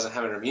that doesn't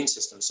have an immune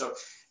system. So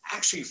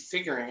actually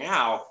figuring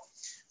out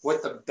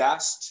what the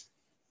best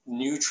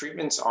new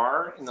treatments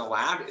are in the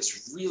lab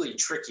is really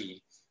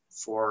tricky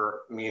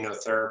for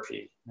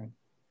immunotherapy.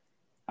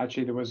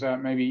 Actually, there was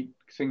maybe,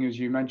 seeing as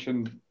you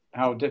mentioned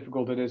how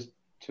difficult it is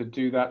to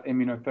do that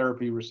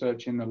immunotherapy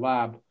research in the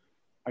lab,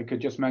 I could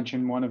just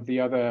mention one of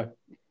the other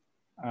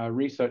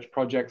research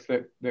projects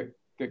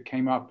that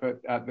came up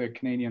at the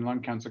Canadian Lung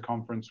Cancer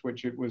Conference,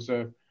 which it was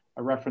a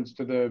reference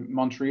to the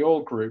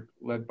Montreal group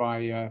led by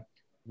a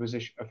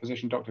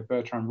physician, Dr.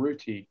 Bertrand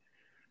Routy.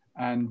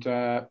 And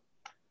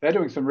they're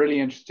doing some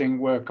really interesting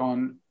work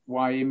on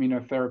why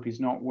immunotherapy is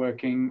not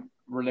working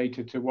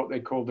related to what they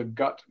call the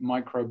gut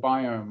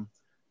microbiome.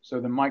 So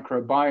the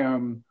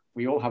microbiome,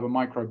 we all have a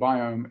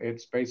microbiome.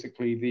 It's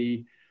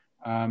basically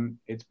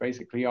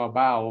our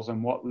bowels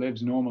and what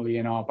lives normally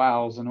in our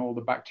bowels, and all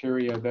the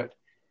bacteria that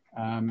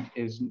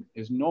is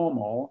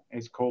normal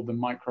is called the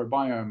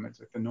microbiome.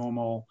 It's the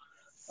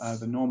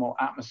normal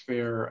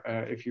atmosphere,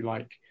 if you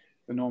like,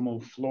 the normal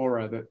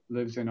flora that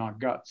lives in our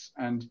guts.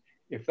 And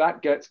if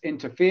that gets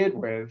interfered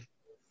with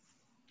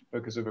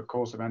because of a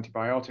course of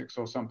antibiotics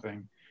or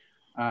something,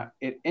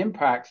 it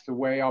impacts the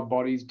way our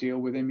bodies deal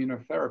with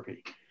immunotherapy.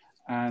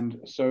 And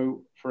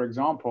so, for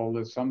example,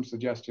 there's some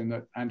suggestion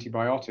that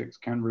antibiotics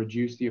can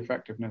reduce the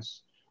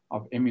effectiveness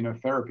of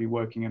immunotherapy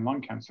working in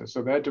lung cancer.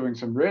 So they're doing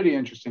some really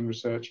interesting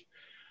research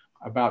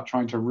about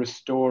trying to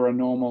restore a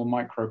normal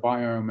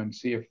microbiome and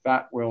see if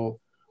that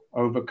will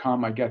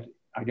overcome, I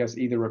guess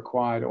either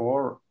acquired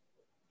or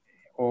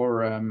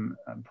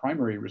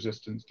primary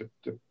resistance,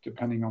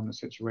 depending on the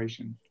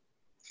situation.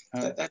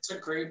 That's a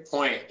great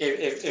point.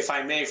 If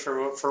I may,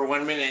 for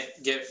 1 minute,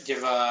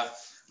 give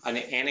an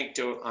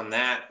anecdote on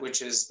that,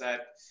 which is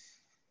that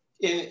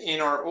in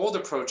our old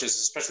approaches,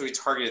 especially with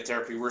targeted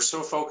therapy, we're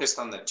so focused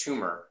on the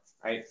tumor,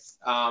 right?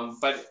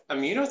 But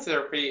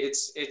immunotherapy,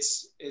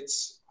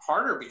 it's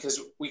harder because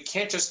we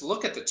can't just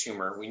look at the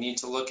tumor. We need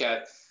to look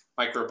at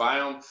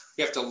microbiome.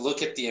 We have to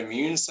look at the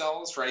immune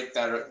cells, right,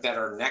 that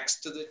are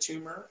next to the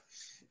tumor.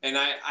 And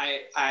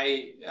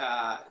I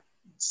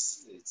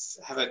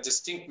have a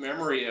distinct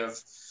memory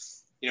of,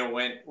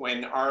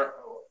 when our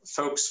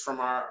folks from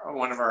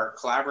one of our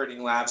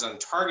collaborating labs on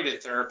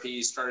targeted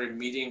therapy started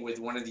meeting with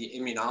one of the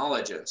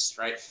immunologists,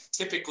 right?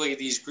 Typically,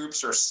 these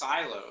groups are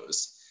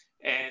silos,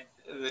 and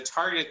the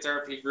targeted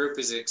therapy group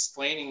is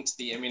explaining to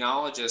the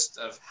immunologist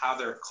of how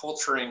they're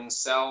culturing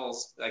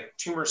cells, like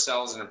tumor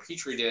cells in a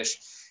petri dish,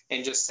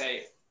 and just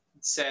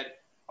said,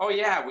 oh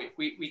yeah,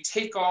 we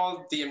take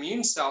all the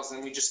immune cells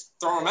and we just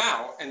throw them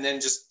out, and then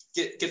just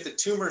get the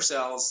tumor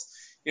cells,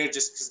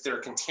 just because they're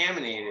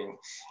contaminating.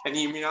 And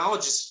the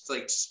immunologist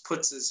just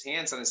puts his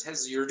hands on his head.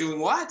 You're doing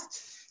what?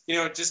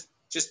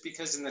 Just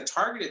because in the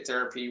targeted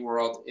therapy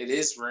world, it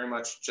is very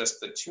much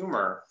just the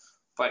tumor.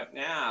 But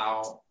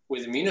now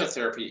with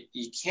immunotherapy,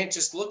 you can't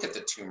just look at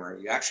the tumor.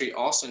 You actually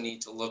also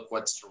need to look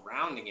what's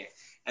surrounding it.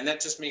 And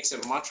that just makes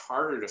it much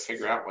harder to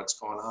figure out what's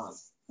going on.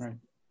 Right.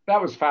 That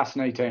was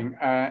fascinating.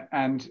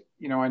 And,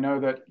 I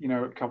know that,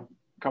 a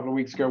couple of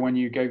weeks ago when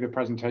you gave the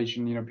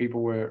presentation,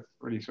 people were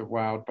really sort of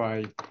wowed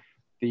by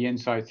the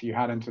insights you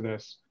had into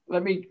this.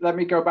 Let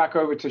me go back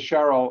over to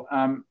Cheryl.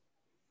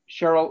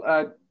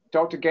 Cheryl,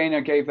 Dr.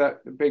 Gaynor gave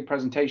that big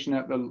presentation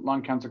at the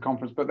Lung Cancer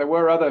Conference, but there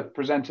were other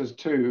presenters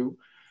too,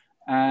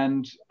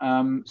 and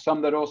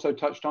some that also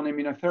touched on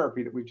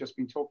immunotherapy that we've just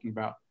been talking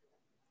about.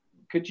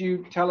 Could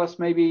you tell us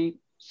maybe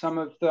some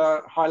of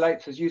the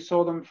highlights as you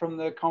saw them from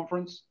the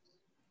conference?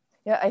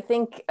 Yeah, I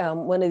think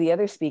one of the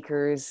other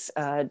speakers,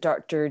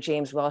 Dr.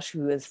 James Welsh,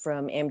 who is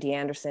from MD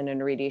Anderson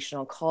and a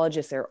radiation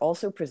oncologist, there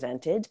also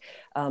presented.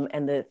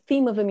 And the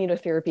theme of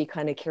immunotherapy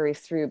kind of carries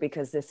through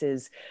because this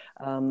is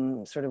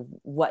sort of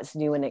what's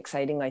new and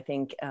exciting, I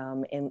think,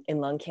 in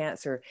lung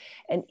cancer.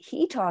 And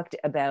he talked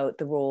about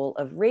the role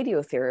of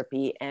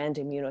radiotherapy and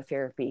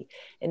immunotherapy.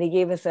 And he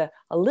gave us a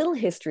little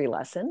history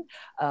lesson.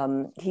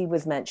 He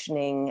was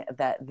mentioning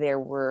that there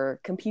were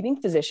competing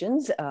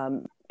physicians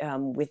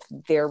with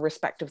their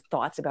respective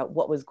thoughts about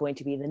what was going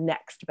to be the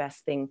next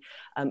best thing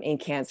in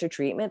cancer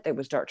treatment. There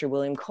was Dr.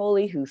 William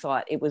Coley, who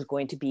thought it was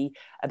going to be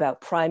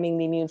about priming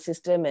the immune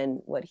system. And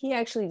what he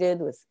actually did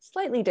was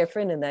slightly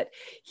different in that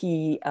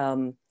he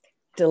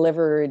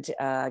delivered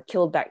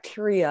killed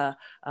bacteria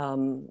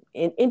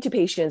into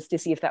patients to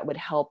see if that would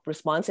help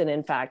response, and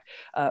in fact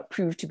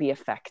proved to be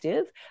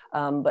effective.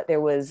 But there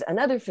was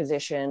another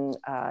physician,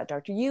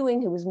 Dr.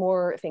 Ewing, who was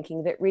more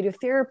thinking that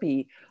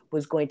radiotherapy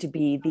was going to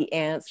be the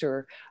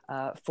answer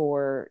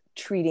for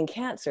treating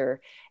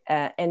cancer.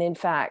 And in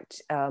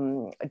fact,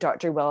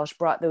 Dr. Welsh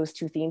brought those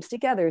two themes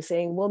together,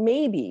 saying, well,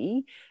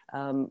 maybe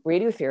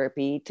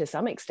radiotherapy to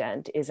some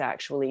extent is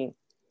actually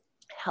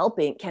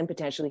can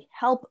potentially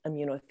help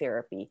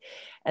immunotherapy.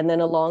 And then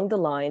along the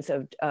lines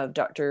of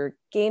Dr.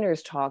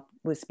 Gaynor's talk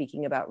was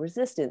speaking about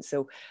resistance.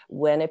 So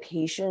when a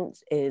patient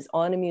is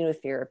on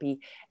immunotherapy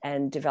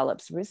and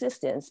develops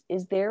resistance,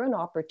 is there an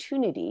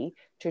opportunity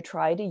to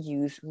try to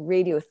use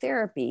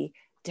radiotherapy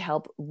to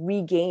help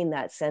regain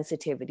that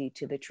sensitivity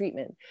to the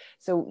treatment?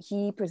 So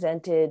he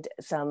presented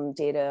some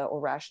data or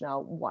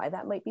rationale why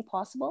that might be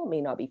possible. It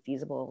may not be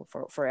feasible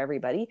for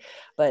everybody,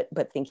 but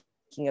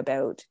thinking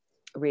about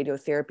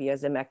radiotherapy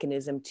as a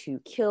mechanism to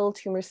kill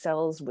tumor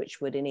cells, which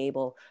would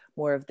enable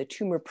more of the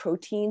tumor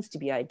proteins to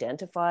be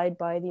identified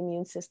by the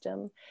immune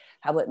system,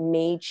 how it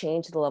may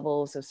change the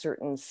levels of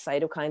certain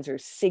cytokines or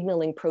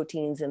signaling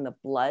proteins in the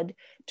blood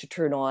to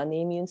turn on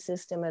the immune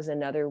system as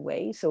another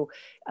way. So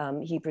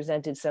he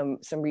presented some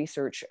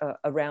research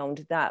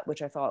around that,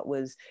 which I thought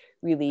was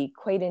really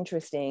quite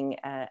interesting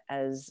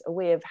as a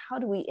way of how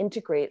do we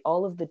integrate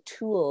all of the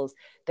tools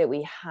that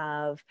we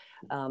have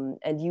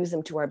and use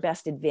them to our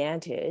best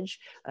advantage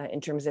in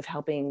terms of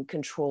helping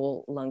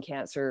control lung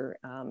cancer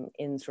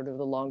in sort of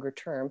the longer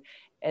term,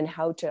 and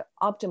how to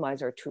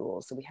optimize our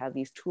tools. So we have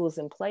these tools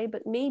in play,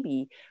 but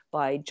maybe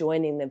by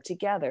joining them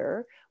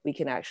together, we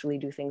can actually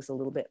do things a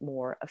little bit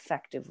more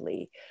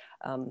effectively.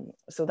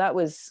 So that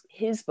was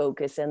his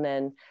focus. And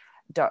then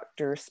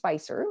Dr.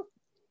 Spicer,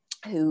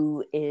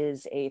 who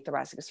is a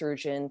thoracic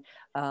surgeon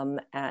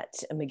at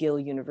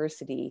McGill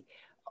University,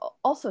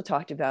 also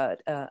talked about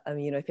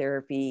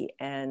immunotherapy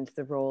and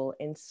the role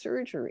in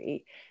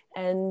surgery,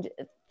 and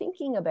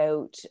thinking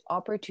about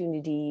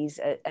opportunities,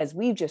 as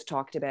we've just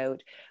talked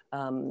about,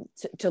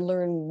 to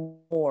learn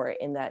more,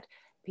 in that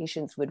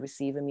patients would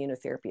receive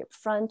immunotherapy up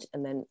front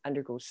and then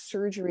undergo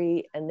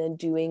surgery, and then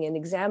doing an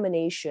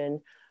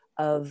examination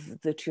of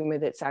the tumor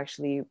that's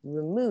actually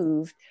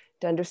removed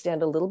to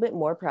understand a little bit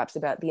more perhaps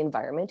about the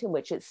environment in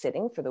which it's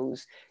sitting for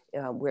those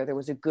where there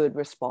was a good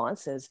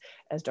response.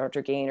 As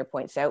Dr. Gaynor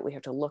points out, we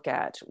have to look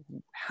at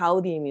how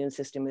the immune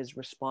system is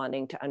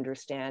responding to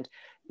understand,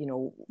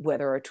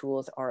 whether our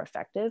tools are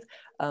effective,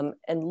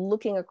 and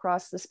looking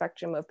across the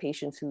spectrum of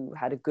patients who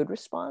had a good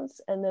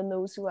response and then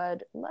those who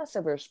had less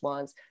of a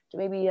response, to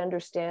maybe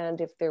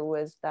understand if there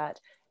was that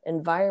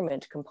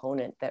environment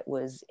component that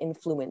was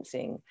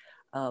influencing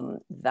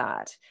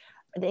that.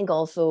 I think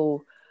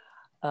also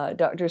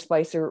Dr.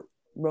 Spicer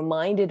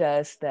reminded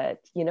us that,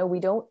 we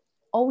don't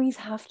always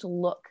have to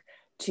look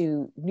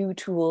to new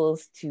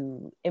tools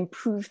to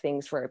improve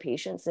things for our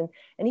patients. And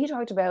he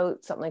talked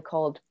about something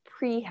called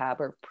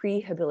prehab or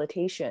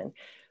prehabilitation,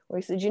 where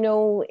he said,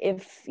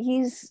 if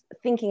he's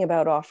thinking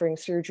about offering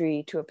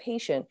surgery to a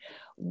patient,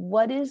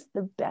 what is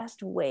the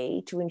best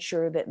way to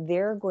ensure that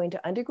they're going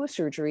to undergo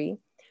surgery,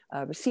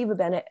 receive a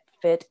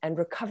benefit, and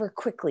recover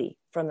quickly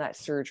from that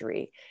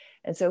surgery?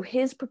 And so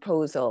his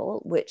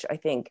proposal, which I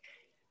think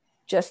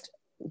just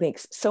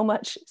makes so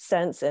much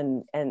sense,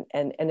 and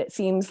it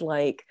seems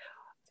like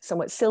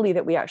somewhat silly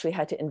that we actually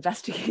had to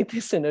investigate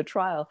this in a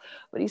trial,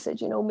 but he said,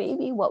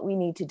 maybe what we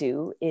need to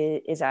do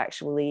is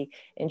actually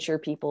ensure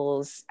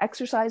people's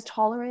exercise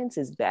tolerance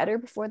is better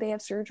before they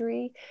have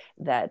surgery,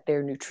 that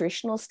their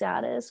nutritional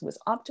status was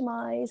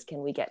optimized.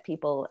 Can we get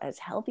people as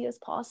healthy as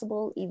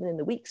possible, even in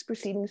the weeks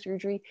preceding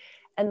surgery?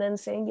 And then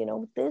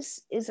saying,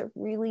 this is a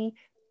really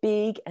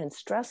big and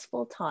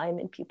stressful time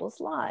in people's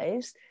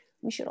lives.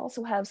 We should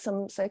also have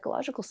some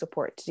psychological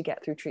support to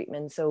get through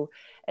treatment. So,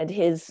 and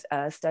his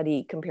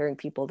study comparing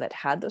people that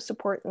had the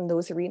support in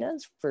those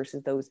arenas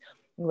versus those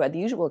who had the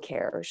usual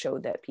care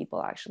showed that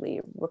people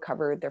actually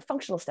recovered their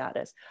functional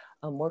status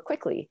more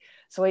quickly.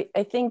 So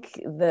I think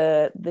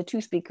the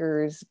two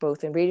speakers,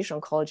 both in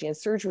radiation oncology and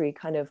surgery,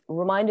 kind of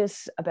remind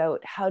us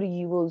about how to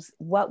use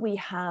what we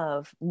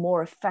have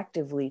more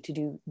effectively to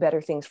do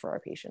better things for our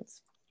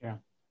patients. Yeah.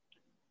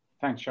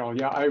 Thanks, Cheryl.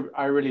 Yeah,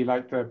 I really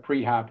like the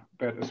prehab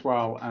bit as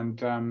well.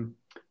 And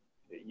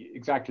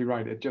exactly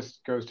right. It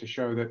just goes to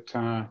show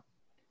that,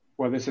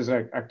 this is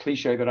a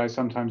cliche that I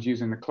sometimes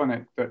use in the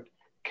clinic, that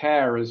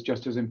care is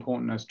just as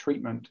important as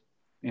treatment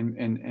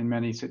in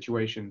many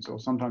situations,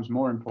 or sometimes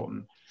more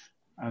important.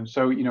 And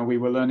so, we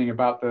were learning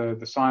about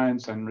the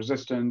science and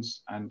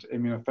resistance and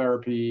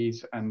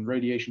immunotherapies and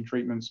radiation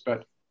treatments,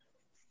 but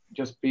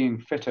just being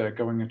fitter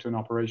going into an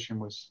operation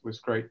was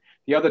great.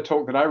 The other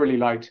talk that I really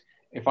liked,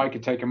 if I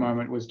could take a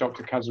moment, was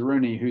Dr.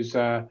 Kazaruni, who's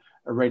a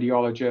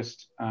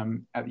radiologist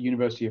at the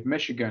University of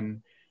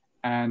Michigan.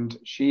 and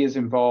she is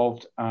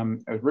involved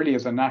really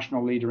as a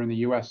national leader in the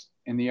US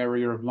in the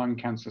area of lung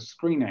cancer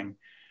screening,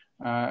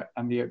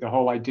 and the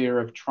whole idea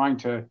of trying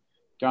to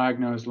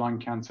diagnose lung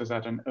cancers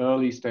at an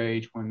early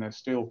stage when they're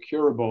still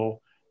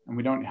curable, and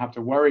we don't have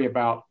to worry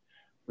about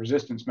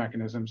resistance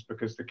mechanisms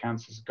because the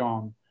cancer's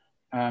gone.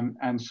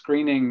 And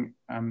screening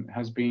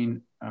has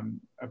been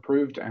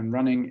approved and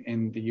running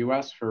in the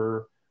US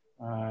for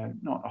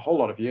not a whole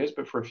lot of years,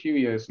 but for a few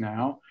years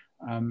now.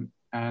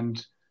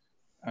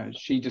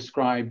 She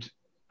described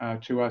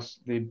to us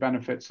the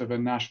benefits of a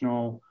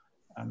national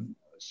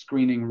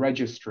screening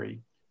registry,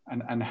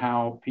 and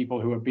how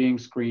people who are being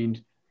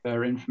screened,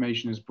 their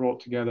information is brought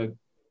together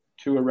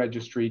to a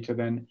registry to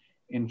then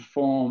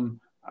inform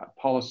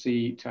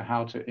policy to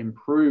how to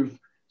improve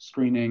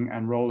screening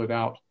and roll it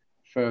out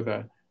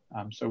further.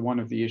 So one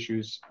of the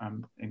issues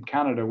in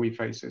Canada we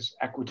face is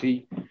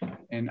equity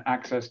in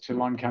access to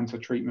lung cancer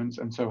treatments.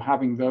 And so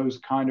having those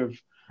kind of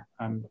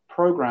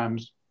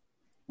programs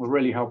will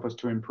really help us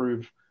to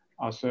improve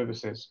our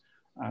services.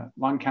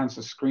 Lung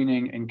cancer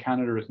screening in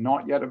Canada is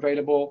not yet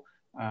available.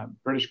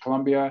 British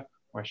Columbia,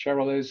 where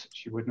Cheryl is,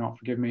 she would not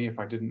forgive me if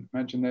I didn't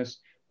mention this,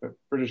 but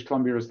British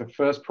Columbia is the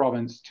first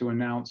province to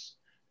announce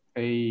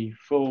a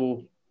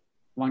full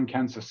lung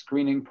cancer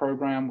screening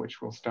program,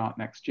 which will start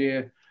next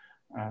year.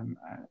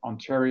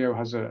 Ontario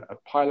has a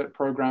pilot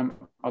program.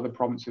 Other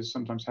provinces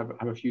sometimes have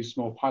a few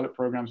small pilot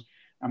programs,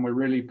 and we're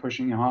really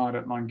pushing hard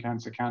at Lung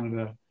Cancer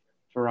Canada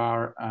for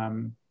our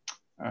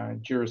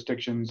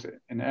jurisdictions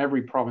in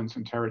every province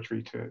and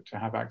territory to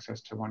have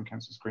access to lung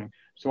cancer screening.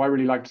 So I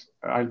really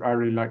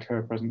liked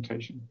her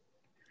presentation.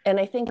 And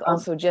I think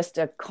also just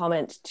a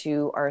comment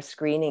to our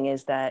screening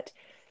is that,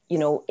 you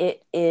know,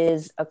 it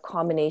is a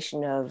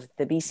combination of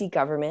the BC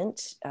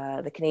government,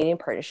 the Canadian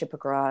Partnership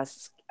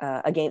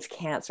Against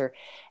Cancer,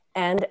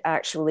 and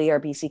actually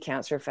our BC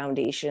Cancer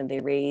Foundation.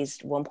 They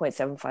raised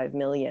 1.75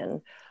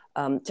 million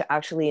to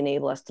actually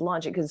enable us to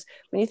launch it. Because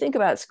when you think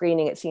about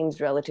screening, it seems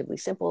relatively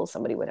simple.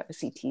 Somebody would have a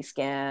CT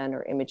scan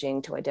or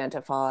imaging to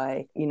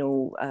identify, you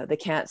know, the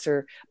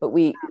cancer. But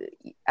we,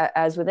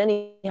 as with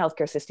any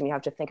healthcare system, you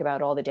have to think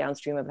about all the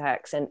downstream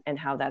effects and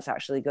how that's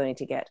actually going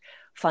to get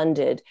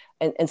funded.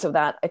 And so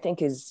that, I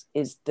think, is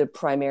the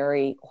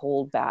primary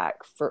holdback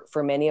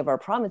for many of our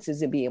provinces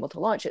to be able to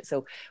launch it.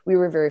 So we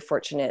were very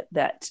fortunate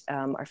that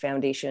our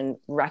foundation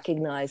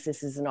recognized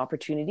this as an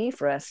opportunity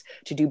for us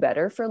to do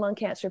better for lung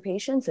cancer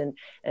patients,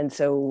 and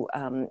so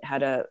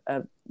had a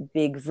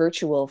big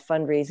virtual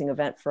fundraising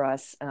event for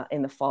us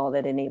in the fall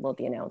that enabled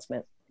the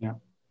announcement. Yeah,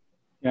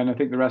 and I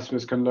think the rest of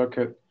us can look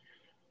at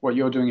what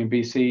you're doing in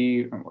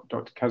BC, and what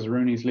Dr.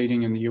 Kazerouni is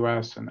leading in the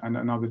US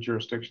and other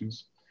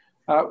jurisdictions.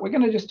 We're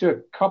going to just do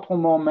a couple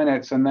more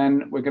minutes, and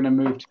then we're going to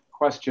move to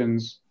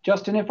questions.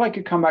 Justin, if I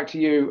could come back to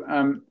you.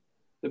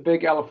 The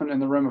big elephant in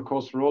the room, of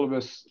course, for all of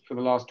us for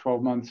the last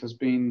 12 months has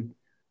been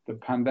the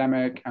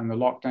pandemic and the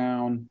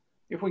lockdown.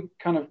 If we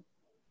kind of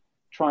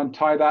try and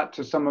tie that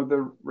to some of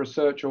the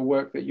research or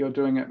work that you're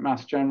doing at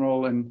Mass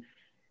General and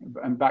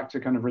back to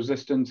kind of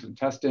resistance and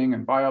testing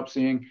and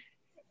biopsying,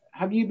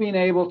 have you been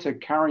able to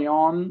carry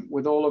on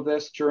with all of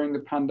this during the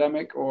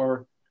pandemic,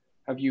 or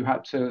have you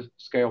had to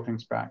scale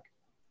things back?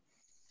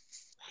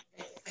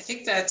 I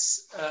think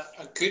that's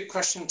a good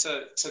question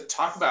to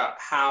talk about,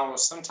 how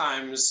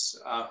sometimes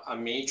a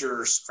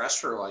major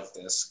stressor like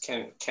this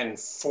can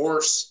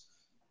force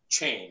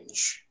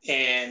change.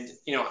 And,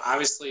 you know,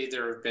 obviously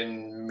there have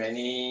been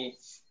many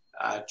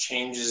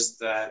changes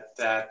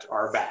that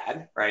are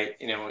bad, right?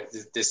 You know,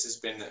 this has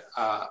been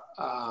a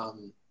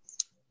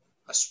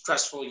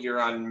stressful year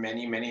on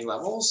many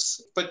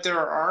levels, but there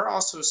are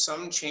also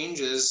some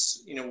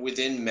changes, you know,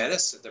 within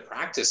medicine, the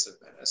practice of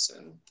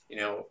medicine.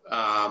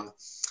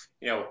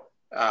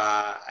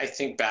 I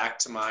think back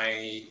to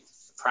my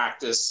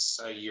practice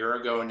a year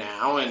ago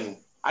now, and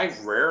I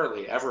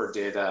rarely ever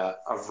did a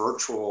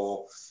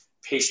virtual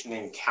patient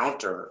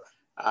encounter.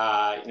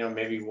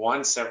 Maybe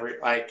once every,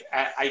 like,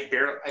 I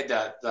barely,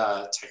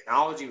 the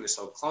technology was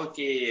so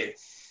clunky,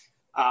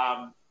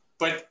 and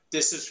but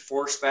this has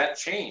forced that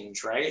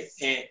change, right?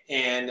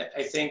 And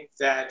I think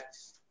that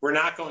we're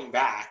not going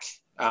back.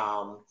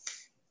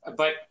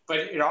 But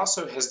it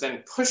also has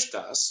then pushed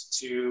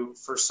us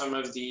for some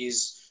of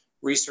these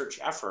research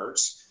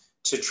efforts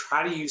to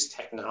try to use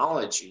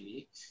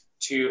technology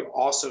to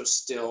also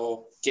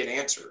still get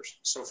answers.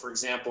 So for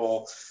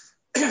example,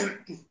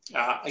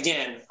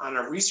 again, on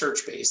a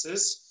research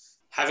basis,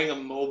 having a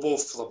mobile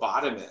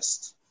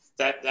phlebotomist,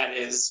 that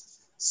is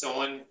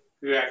someone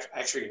who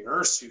actually a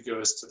nurse who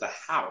goes to the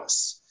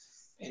house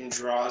and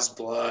draws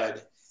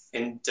blood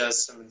and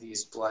does some of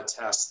these blood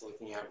tests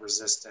looking at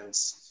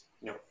resistance,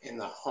 you know, in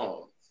the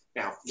home.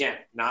 Now, again,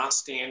 not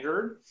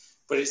standard,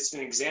 but it's an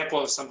example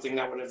of something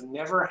that would have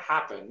never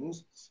happened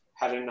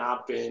had it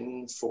not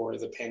been for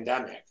the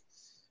pandemic.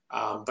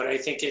 But I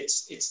think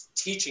it's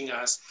teaching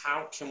us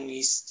how can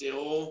we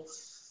still,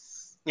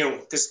 you know,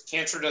 because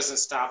cancer doesn't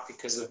stop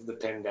because of the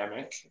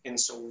pandemic. And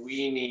so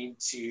we need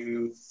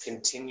to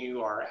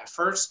continue our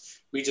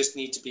efforts. We just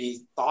need to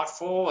be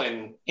thoughtful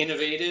and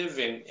innovative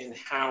in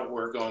how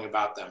we're going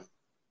about them.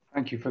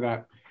 Thank you for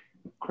that.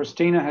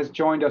 Christina has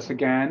joined us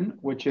again,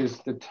 which is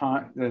the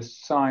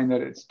sign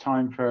that it's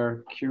time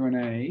for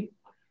Q&A.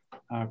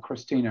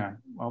 Christina,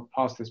 I'll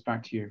pass this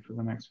back to you for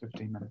the next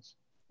 15 minutes.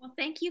 Well,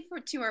 thank you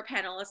to our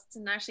panelists,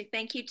 and actually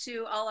thank you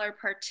to all our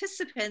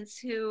participants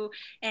who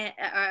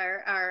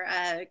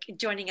are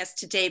joining us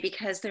today,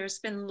 because there's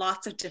been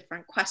lots of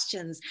different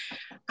questions.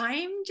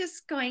 I'm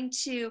just going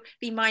to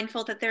be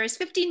mindful that there is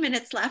 15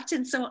 minutes left,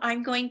 and so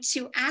I'm going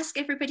to ask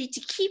everybody to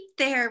keep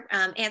their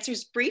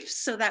answers brief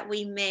so that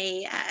we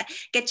may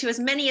get to as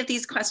many of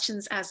these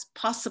questions as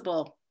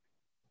possible.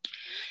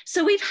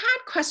 So we've had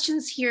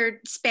questions here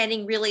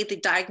spanning really the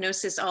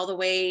diagnosis all the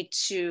way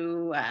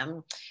to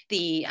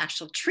the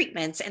actual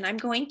treatments. And I'm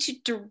going to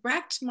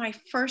direct my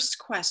first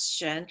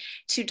question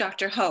to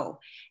Dr. Ho.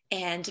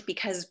 And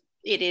because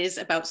it is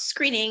about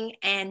screening,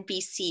 and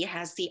BC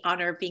has the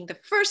honor of being the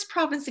first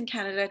province in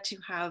Canada to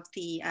have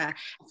the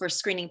first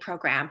screening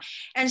program.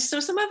 And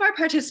so some of our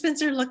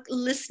participants are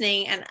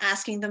listening and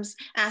asking,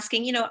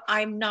 you know,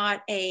 I'm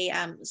not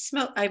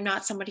I'm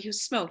not somebody who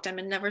smoked, I'm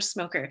a never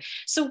smoker.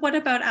 So what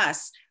about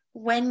us?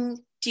 When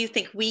do you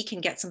think we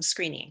can get some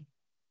screening?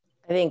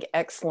 I think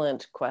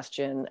excellent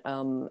question.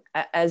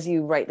 As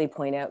you rightly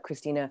point out,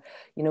 Christina,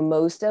 you know,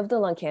 most of the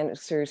lung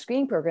cancer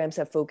screening programs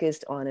have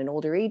focused on an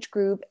older age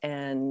group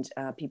and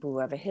people who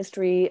have a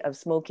history of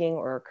smoking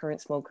or are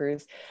current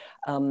smokers.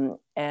 And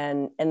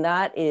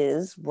that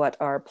is what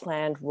our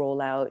planned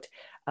rollout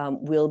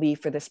will be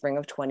for the spring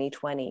of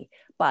 2020.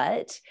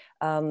 But,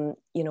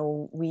 you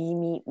know, we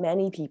meet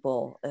many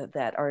people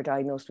that are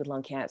diagnosed with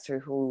lung cancer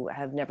who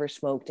have never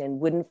smoked and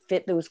wouldn't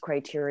fit those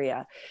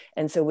criteria.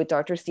 And so with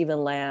Dr.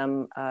 Stephen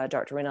Lamb,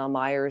 Dr. Ronelle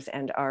Myers,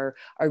 and our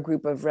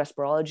group of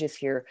respirologists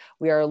here,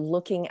 we are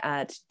looking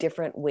at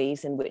different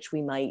ways in which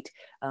we might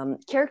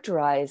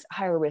characterize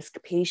higher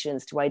risk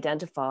patients to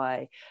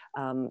identify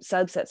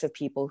subsets of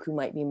people who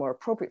might be more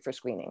appropriate for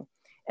screening.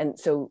 And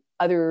so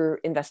other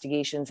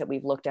investigations that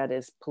we've looked at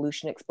is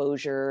pollution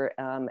exposure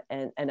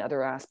and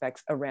other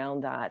aspects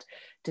around that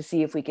to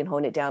see if we can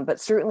hone it down, but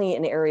certainly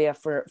an area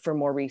for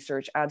more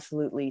research,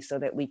 absolutely, so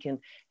that we can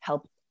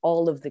help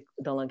all of the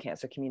lung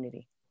cancer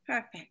community.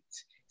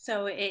 Perfect.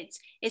 So it's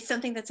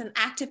something that's an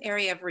active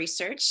area of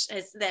research,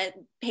 is that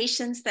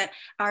patients that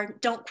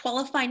don't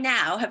qualify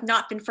now have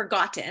not been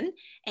forgotten,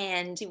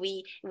 and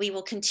we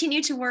will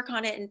continue to work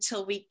on it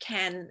until we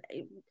can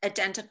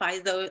identify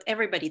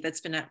everybody that's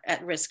been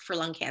at risk for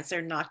lung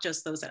cancer, not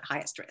just those at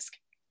highest risk.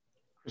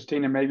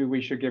 Christina, maybe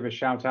we should give a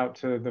shout out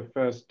to the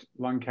first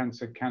Lung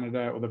Cancer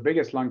Canada, or the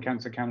biggest Lung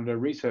Cancer Canada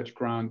research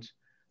grant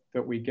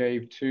that we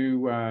gave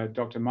to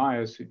Dr.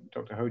 Myers, who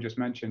Dr. Ho just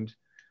mentioned,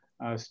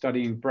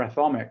 studying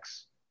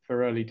breathomics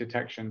for early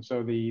detection,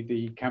 so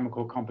the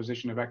chemical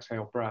composition of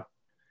exhale breath.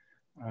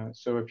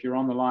 So if you're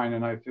on the line,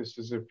 and this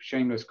is a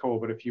shameless call,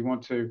 but if you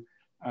want to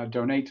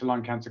donate to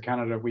Lung Cancer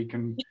Canada, we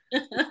can,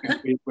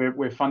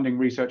 we're funding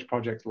research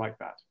projects like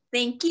that.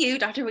 Thank you,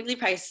 Dr.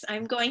 Wigley-Price.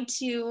 I'm going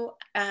to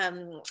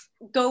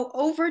go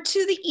over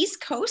to the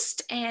East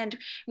Coast, and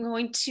I'm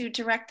going to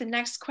direct the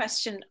next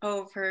question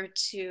over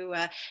to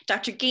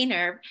Dr.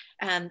 Gaynor.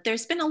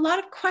 There's been a lot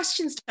of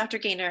questions, Dr.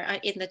 Gaynor,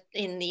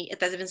 that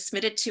have been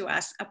submitted to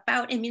us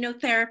about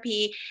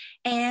immunotherapy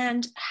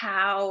and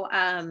how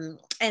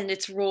and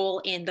its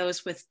role in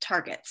those with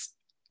targets.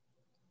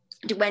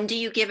 When do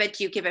you give it?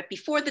 Do you give it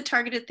before the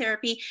targeted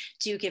therapy?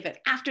 Do you give it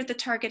after the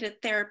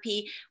targeted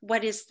therapy?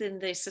 What is then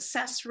the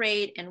success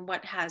rate, and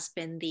what has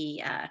been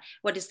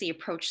what is the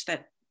approach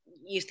that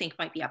you think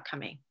might be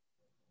upcoming?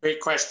 Great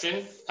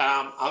question.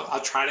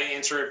 I'll try to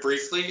answer it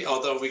briefly,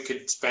 although we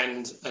could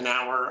spend an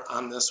hour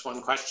on this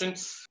one question.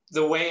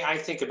 The way I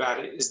think about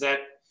it is that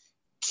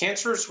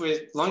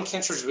lung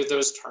cancers with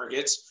those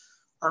targets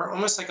are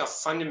almost like a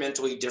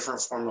fundamentally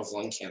different form of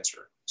lung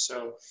cancer.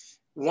 So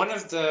one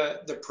of the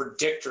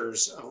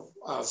predictors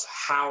of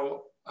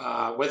how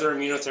whether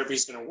immunotherapy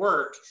is going to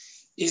work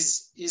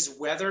is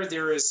whether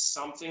there is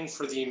something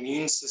for the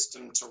immune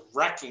system to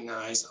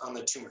recognize on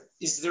the tumor.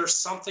 Is there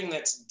something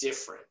that's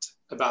different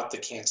about the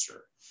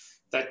cancer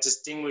that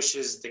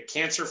distinguishes the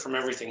cancer from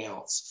everything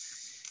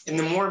else? And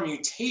the more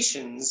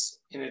mutations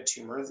in a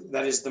tumor,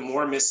 that is, the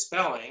more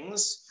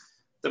misspellings,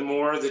 the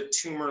more the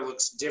tumor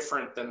looks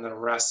different than the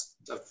rest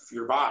of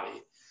your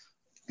body.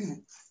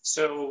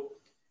 So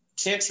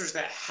cancers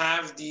that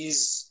have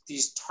these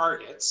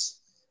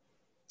targets,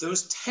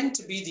 those tend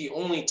to be the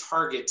only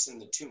targets in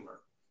the tumor,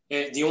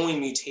 the only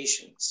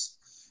mutations.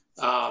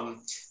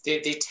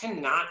 They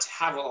tend not to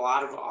have a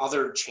lot of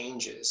other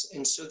changes.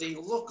 And so they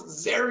look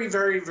very,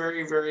 very,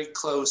 very, very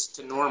close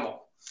to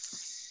normal.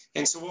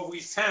 And so what we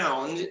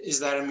found is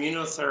that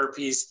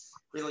immunotherapies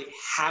really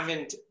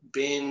haven't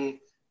been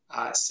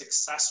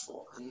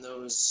successful in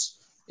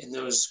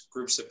those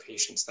groups of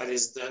patients. That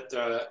is,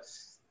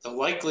 the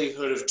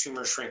likelihood of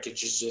tumor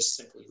shrinkage is just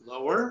simply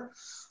lower.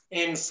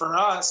 And for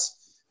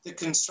us, the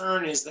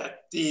concern is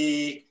that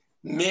the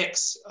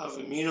mix of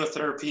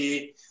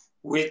immunotherapy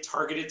with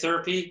targeted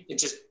therapy,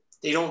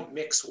 they don't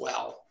mix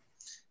well.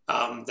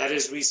 That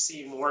is, we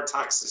see more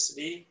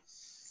toxicity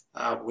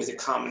with a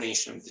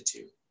combination of the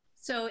two.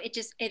 So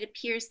it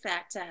appears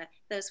that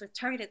those with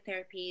targeted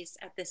therapies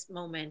at this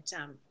moment,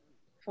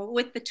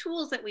 with the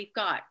tools that we've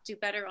got, do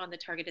better on the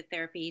targeted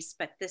therapies,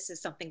 but this is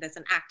something that's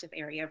an active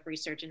area of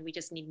research, and we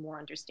just need more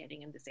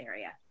understanding in this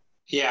area.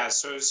 Yeah,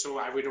 so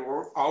I would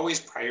always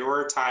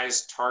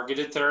prioritize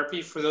targeted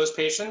therapy for those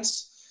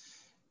patients.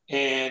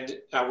 And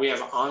we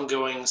have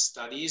ongoing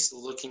studies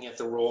looking at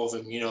the role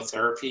of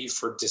immunotherapy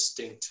for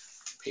distinct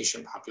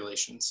patient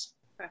populations.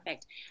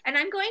 Perfect. And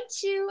I'm going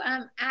to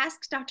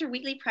ask Dr.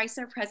 Wheatley Price,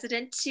 our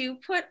president, to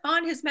put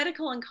on his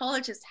medical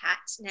oncologist hat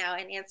now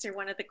and answer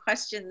one of the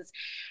questions.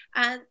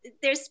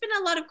 There's been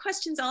a lot of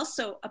questions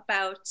also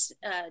about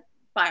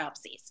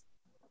biopsies.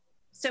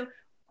 So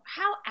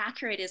how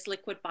accurate is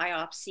liquid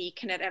biopsy?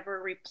 Can it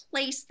ever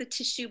replace the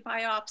tissue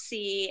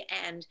biopsy?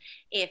 And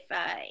if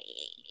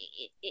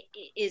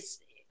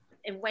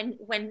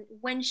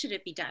when should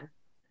it be done?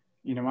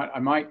 You know, I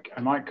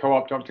might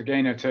co-opt Dr.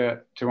 Gaynor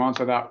to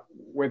answer that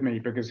with me,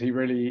 because he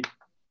really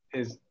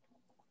is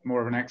more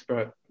of an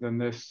expert than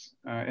this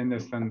in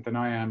this than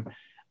I am.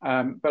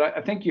 But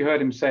I think you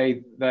heard him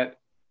say that,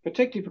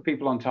 particularly for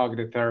people on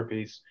targeted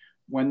therapies,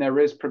 when there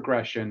is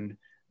progression,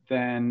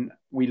 then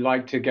we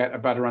like to get a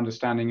better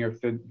understanding of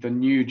the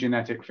new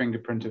genetic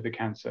fingerprint of the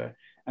cancer.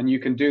 And you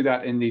can do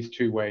that in these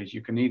two ways.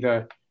 You can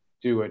either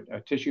do a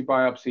tissue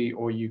biopsy,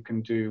 or you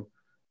can do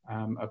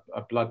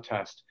a blood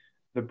test.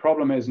 The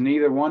problem is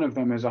neither one of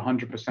them is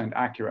 100%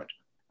 accurate.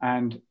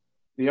 And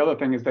the other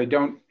thing is they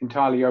don't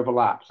entirely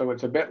overlap. So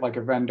it's a bit like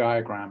a Venn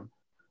diagram,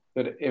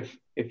 that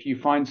if you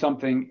find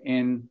something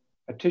in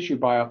a tissue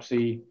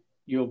biopsy,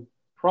 you'll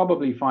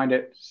probably find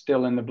it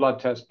still in the blood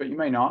test, but you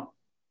may not.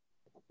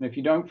 And if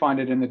you don't find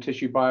it in the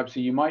tissue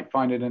biopsy, you might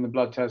find it in the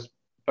blood test,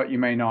 but you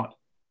may not.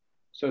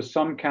 So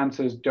some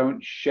cancers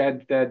don't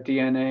shed their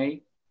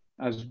DNA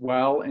as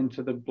well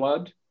into the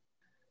blood.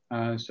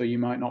 So you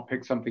might not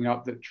pick something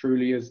up that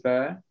truly is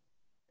there.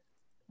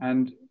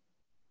 And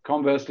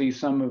conversely,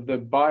 some of the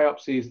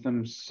biopsies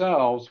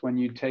themselves, when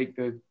you take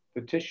the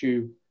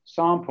tissue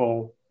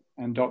sample,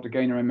 and Dr.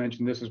 Gaynor, I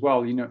mentioned this as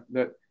well, you know,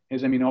 that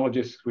his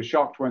immunologists were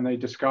shocked when they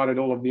discarded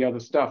all of the other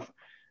stuff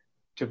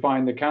to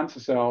find the cancer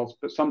cells,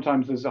 but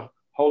sometimes there's a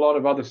whole lot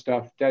of other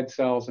stuff, dead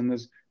cells, and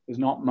there's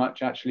not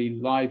much actually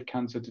live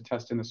cancer to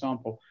test in the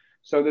sample.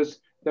 So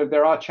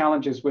there are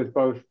challenges with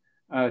both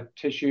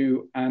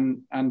tissue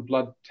and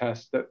blood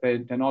tests, that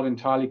they're not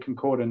entirely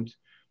concordant,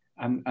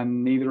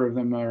 and neither of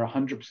them are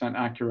 100%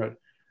 accurate.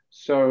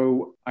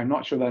 So I'm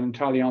not sure that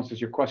entirely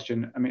answers your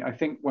question. I mean, I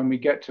think when we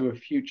get to a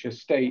future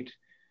state,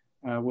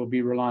 we'll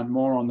be reliant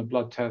more on the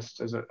blood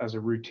test as a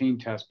routine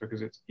test,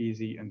 because it's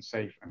easy and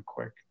safe and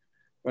quick.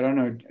 But I don't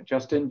know,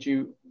 Justin, do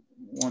you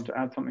want to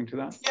add something to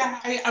that? Yeah,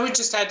 I would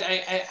just add,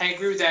 I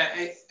agree with that.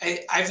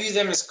 I view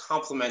them as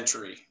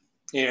complementary.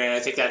 You know, and I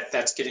think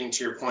that's getting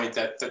to your point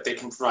that they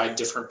can provide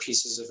different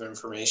pieces of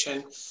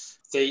information.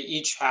 They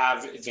each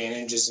have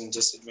advantages and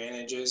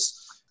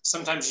disadvantages.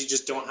 Sometimes you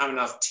just don't have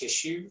enough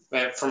tissue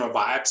from a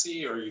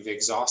biopsy, or you've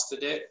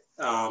exhausted it.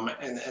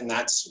 And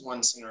that's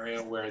one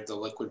scenario where the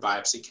liquid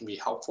biopsy can be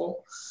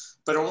helpful.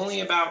 But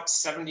only about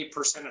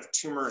 70% of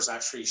tumors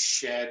actually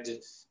shed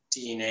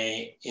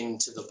DNA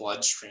into the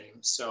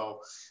bloodstream.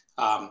 So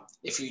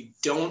if you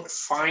don't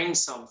find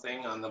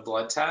something on the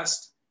blood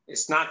test,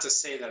 it's not to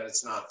say that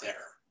it's not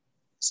there.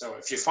 So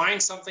if you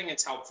find something,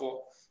 it's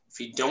helpful. If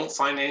you don't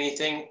find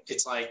anything,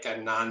 it's like a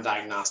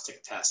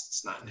non-diagnostic test.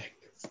 It's not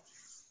negative.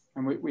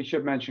 And we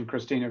should mention,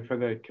 Christina, for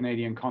the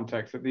Canadian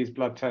context, that these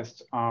blood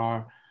tests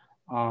are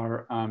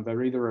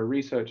they're either a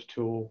research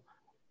tool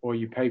or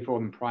you pay for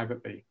them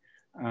privately.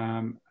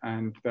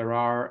 And there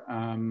are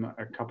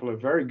a couple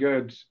of very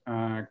good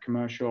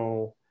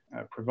commercial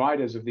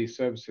providers of these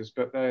services,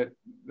 but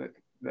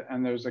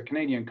and there's a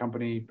Canadian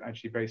company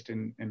actually based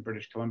in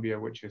British Columbia,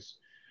 which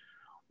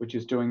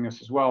is doing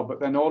this as well, but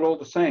they're not all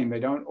the same. They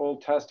don't all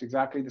test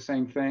exactly the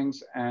same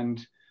things,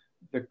 and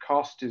the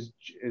cost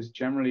is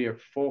generally a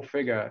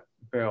 4-figure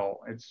bill.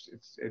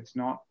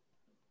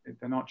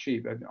 They're not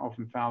cheap. They're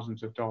often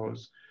thousands of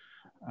dollars.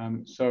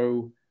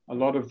 So a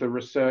lot of the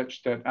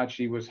research that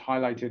actually was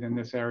highlighted in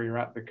this area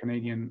at the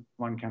Canadian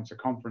Lung Cancer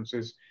Conference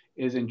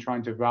is in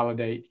trying to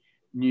validate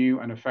new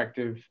and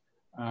effective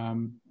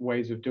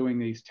ways of doing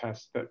these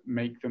tests that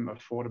make them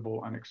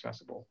affordable and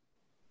accessible.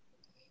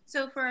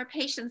 So for our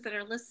patients that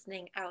are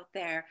listening out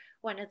there,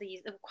 one of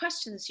the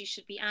questions you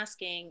should be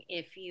asking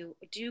if you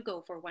do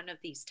go for one of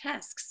these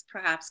tests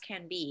perhaps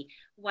can be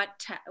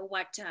what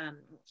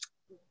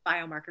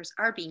biomarkers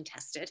are being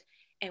tested,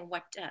 and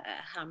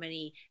how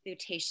many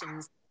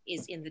mutations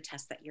is in the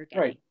test that you're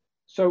getting. Right.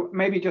 So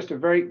maybe just a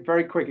very,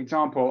 very quick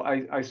example.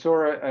 I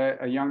saw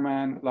a young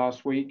man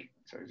last week.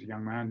 So he's a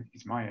young man,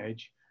 he's my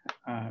age.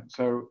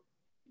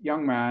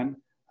 Young man,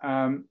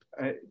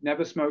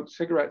 never smoked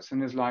cigarettes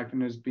in his life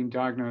and has been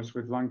diagnosed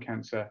with lung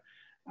cancer.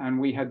 And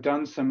we had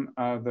done some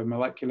the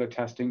molecular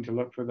testing to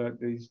look for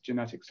these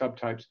genetic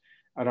subtypes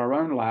at our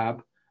own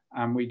lab.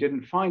 And we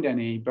didn't find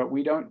any, but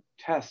we don't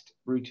test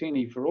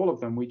routinely for all of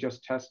them. We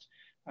just test,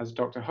 as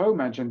Dr. Ho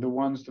mentioned, the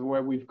ones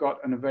where we've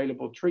got an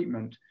available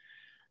treatment.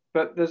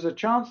 but there's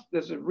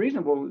a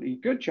reasonably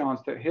good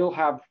chance that he'll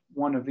have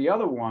one of the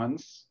other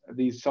ones,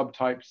 these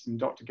subtypes, and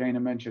Dr. Gaynor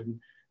mentioned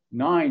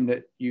 9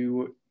 that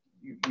you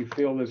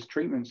feel there's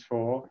treatments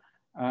for,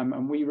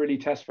 and we really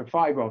test for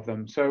 5 of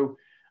them. So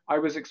I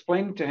was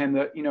explaining to him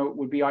that, it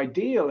would be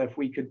ideal if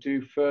we could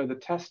do further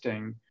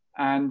testing,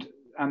 and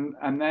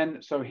then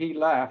so he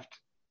left,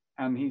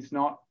 and he's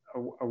not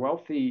a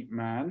wealthy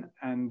man,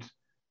 and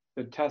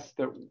the test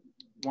that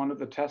one of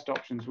the test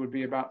options would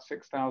be about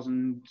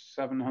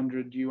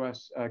 6,700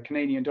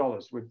 Canadian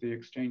dollars with the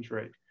exchange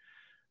rate.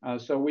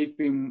 So we've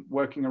been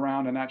working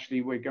around, and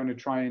actually we're going to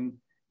try and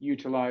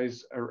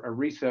utilize a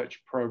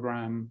research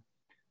program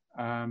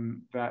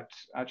that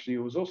actually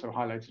was also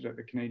highlighted at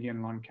the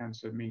Canadian Lung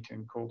Cancer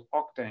meeting called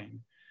Octane,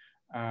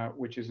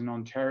 which is an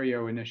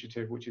Ontario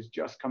initiative, which is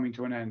just coming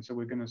to an end. So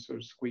we're going to sort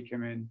of squeak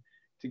him in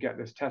to get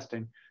this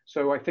testing.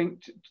 So I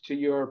think to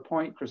your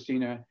point,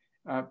 Christina,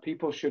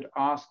 people should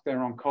ask their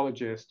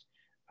oncologist,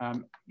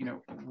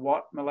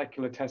 what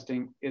molecular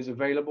testing is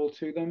available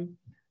to them.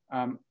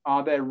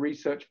 Are there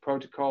research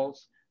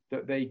protocols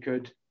that they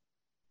could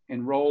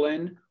enroll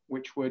in,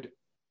 which would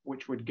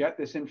get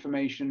this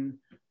information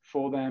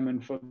for them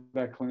and for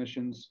their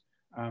clinicians?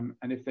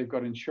 And if they've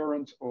got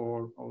insurance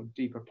or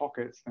deeper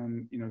pockets,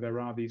 then there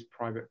are these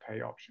private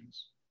pay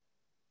options.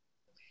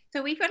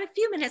 So we've got a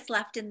few minutes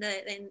left in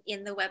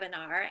the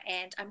webinar,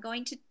 and I'm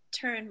going to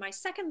turn my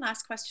second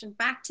last question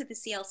back to the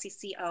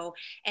CLCCO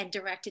and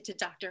direct it to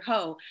Dr.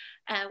 Ho.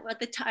 At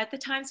the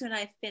times when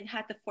I've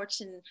had the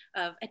fortune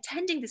of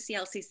attending the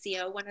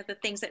CLCCO, one of the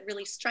things that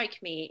really strike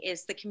me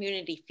is the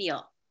community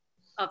feel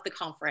of the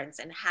conference,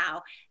 and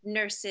how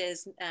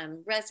nurses,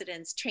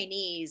 residents,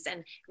 trainees,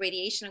 and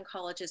radiation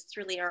oncologists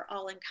really are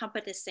all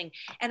encompassing.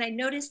 And I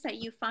noticed that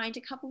you find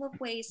a couple of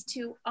ways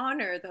to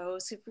honor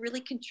those who've really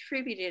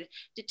contributed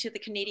to the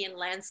Canadian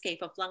landscape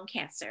of lung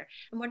cancer.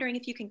 I'm wondering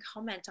if you can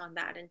comment on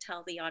that and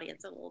tell the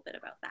audience a little bit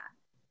about that.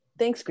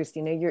 Thanks,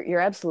 Christina.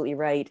 You're absolutely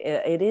right.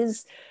 It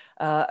is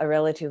a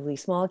relatively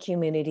small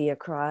community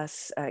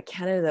across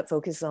Canada that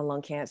focuses on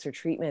lung cancer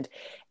treatment.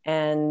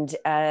 And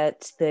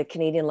at the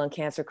Canadian Lung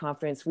Cancer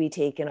Conference, we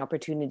take an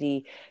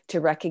opportunity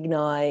to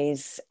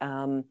recognize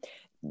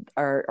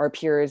our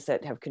peers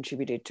that have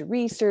contributed to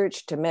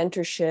research, to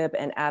mentorship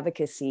and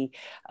advocacy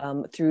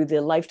through the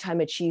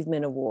Lifetime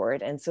Achievement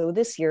Award. And so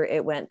this year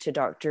it went to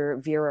Dr.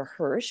 Vera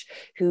Hirsch,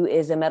 who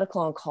is a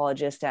medical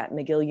oncologist at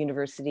McGill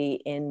University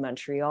in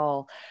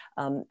Montreal.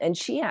 And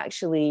she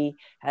actually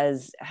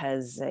has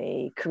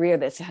a career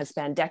that has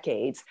spanned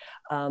decades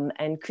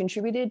and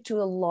contributed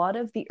to a lot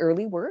of the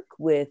early work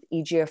with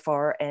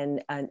EGFR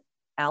and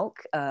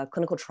ALK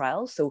clinical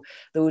trials. So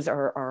those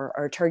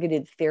are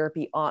targeted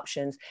therapy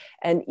options.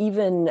 And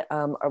even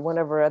one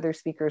of our other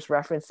speakers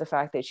referenced the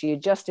fact that she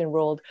had just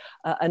enrolled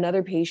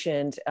another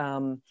patient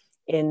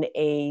in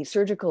a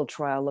surgical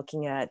trial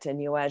looking at a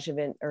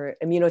neoadjuvant or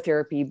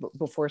immunotherapy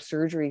before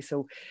surgery.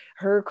 So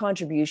her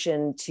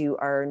contribution to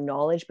our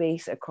knowledge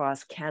base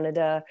across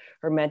Canada,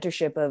 her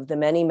mentorship of the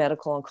many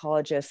medical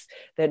oncologists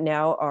that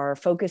now are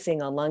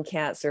focusing on lung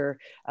cancer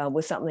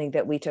was something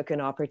that we took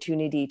an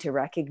opportunity to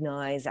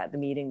recognize at the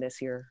meeting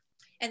this year.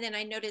 And then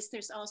I noticed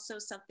there's also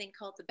something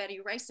called the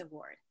Betty Rice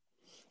Award.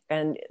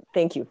 And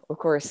thank you. Of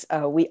course,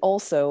 we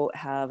also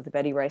have the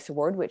Betty Rice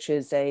Award, which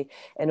is an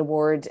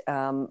award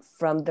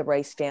from the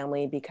Rice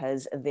family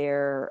because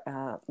their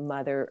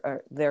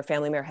their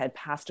family member had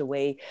passed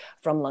away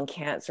from lung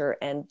cancer.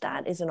 And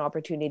that is an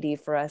opportunity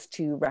for us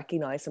to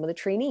recognize some of the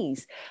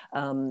trainees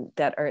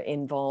that are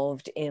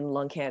involved in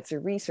lung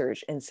cancer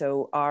research. And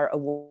so our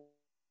award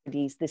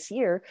this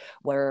year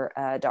were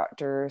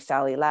Dr.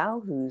 Sally Lau,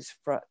 who's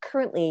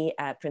currently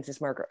at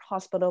Princess Margaret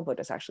Hospital, but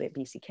is actually at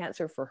BC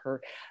Cancer for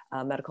her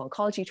medical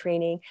oncology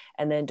training,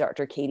 and then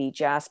Dr. Katie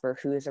Jasper,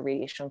 who is a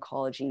radiation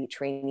oncology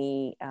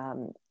trainee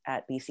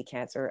at BC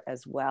Cancer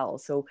as well.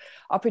 So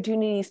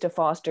opportunities to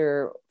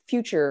foster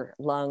future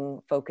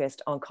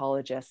lung-focused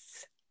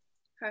oncologists.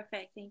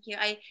 Perfect, thank you.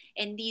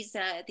 And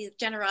the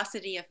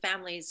generosity of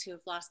families who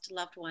have lost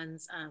loved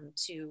ones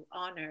to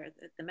honor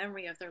the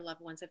memory of their loved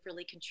ones have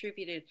really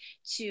contributed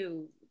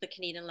to the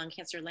Canadian lung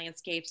cancer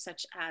landscape,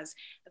 such as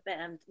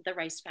the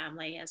Rice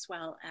family, as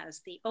well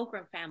as the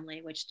Ogram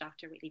family, which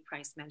Dr. Wheatley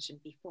Price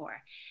mentioned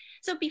before.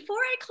 So before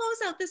I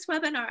close out this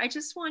webinar, I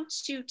just want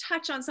to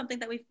touch on something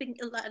that we've been,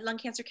 Lung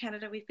Cancer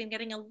Canada, we've been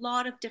getting a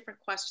lot of different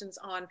questions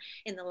on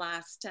in the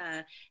last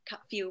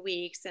few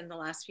weeks and the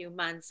last few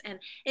months. And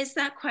it's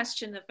that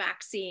question of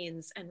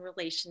vaccines in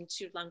relation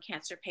to lung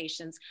cancer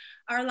patients.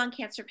 Are lung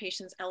cancer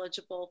patients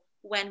eligible?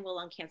 When will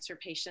lung cancer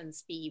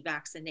patients be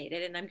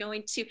vaccinated? And I'm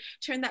going to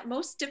turn that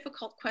most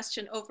difficult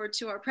question over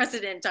to our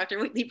president, Dr.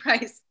 Wheatley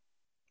Price.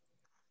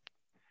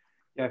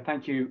 Yeah,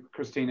 thank you,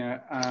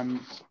 Christina.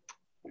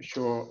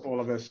 Sure, all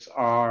of us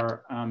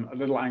are a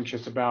little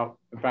anxious about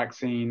the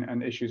vaccine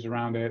and issues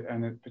around it,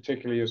 and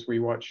particularly as we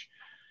watch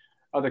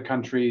other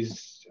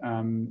countries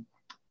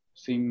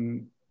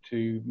seem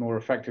to more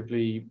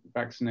effectively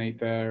vaccinate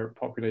their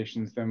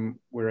populations than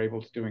we're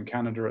able to do in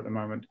Canada at the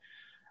moment.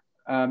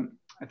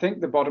 I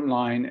think the bottom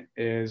line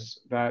is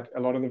that a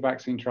lot of the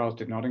vaccine trials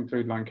did not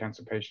include lung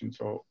cancer patients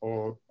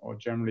or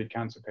generally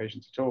cancer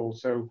patients at all.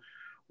 So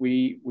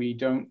we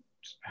don't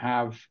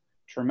have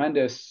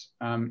tremendous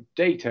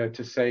data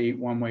to say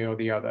one way or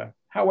the other.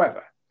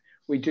 However,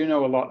 we do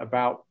know a lot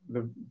about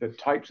the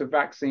types of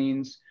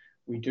vaccines.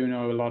 We do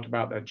know a lot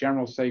about their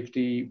general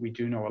safety. We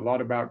do know a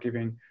lot about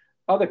giving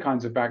other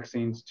kinds of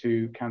vaccines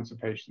to cancer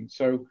patients.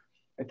 So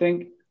I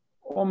think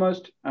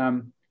almost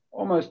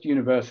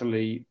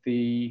universally,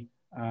 the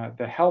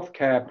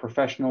healthcare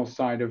professional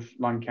side of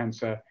lung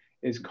cancer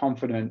is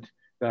confident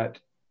that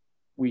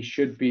we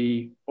should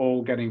be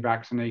all getting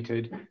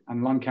vaccinated,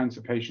 and lung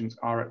cancer patients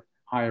are at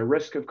higher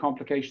risk of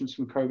complications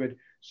from COVID,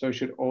 so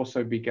should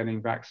also be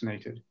getting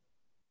vaccinated.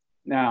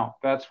 Now,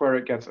 that's where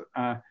it gets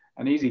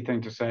an easy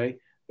thing to say.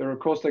 There are, of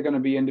course, going to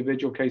be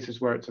individual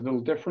cases where it's a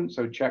little different,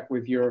 so check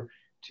with your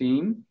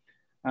team.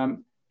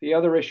 The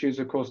other issues,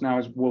 of course, now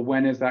is, well,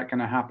 when is that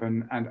going to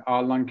happen? And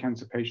are lung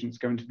cancer patients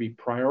going to be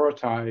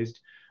prioritized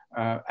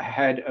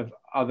ahead of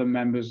other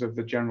members of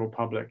the general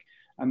public?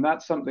 And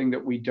that's something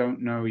that we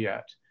don't know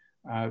yet.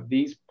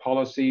 These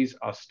policies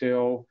are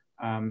still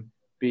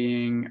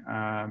being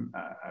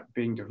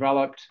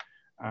developed.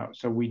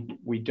 So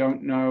we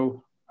don't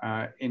know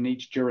in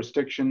each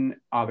jurisdiction,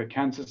 are the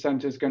cancer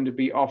centers going to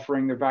be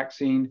offering the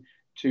vaccine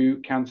to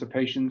cancer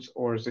patients,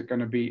 or is it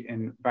going to be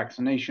in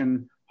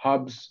vaccination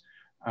hubs?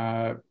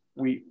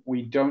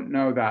 We don't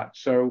know that.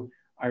 So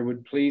I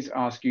would please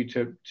ask you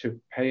to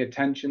pay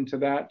attention to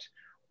that.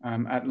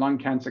 At Lung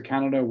Cancer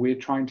Canada, we're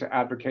trying to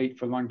advocate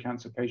for lung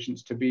cancer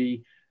patients to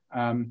be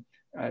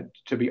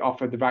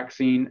offered the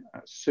vaccine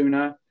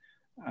sooner,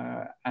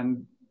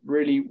 and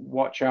really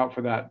watch out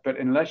for that. But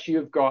unless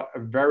you've got a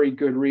very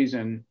good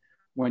reason,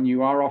 when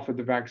you are offered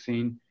the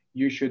vaccine,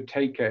 you should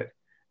take it,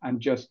 and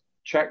just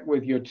check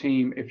with your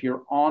team if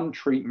you're on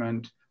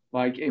treatment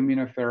like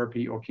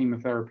immunotherapy or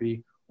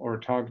chemotherapy or a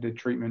targeted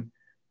treatment,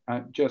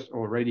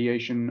 or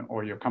radiation,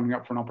 or you're coming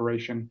up for an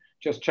operation.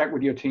 Just check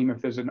with your team if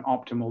there's an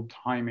optimal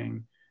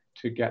timing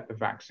to get the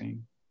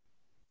vaccine.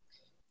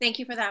 Thank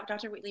you for that,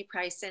 Dr.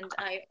 Wheatley-Price. And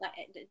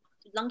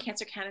Lung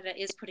Cancer Canada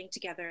is putting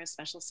together a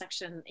special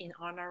section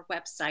on our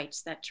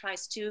website that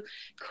tries to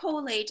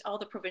collate all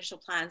the provincial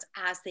plans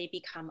as they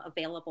become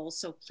available.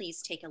 So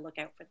please take a look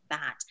out for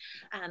that.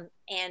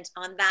 And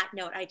on that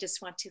note, I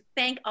just want to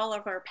thank all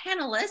of our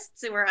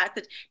panelists who are at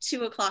the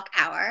 2 o'clock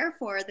hour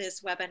for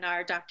this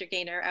webinar. Dr.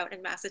 Gaynor out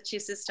in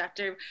Massachusetts,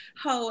 Dr.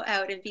 Ho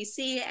out in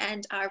BC,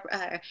 and our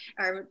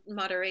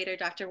moderator,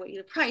 Dr.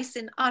 Wheatley-Price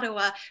in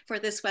Ottawa for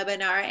this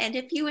webinar. And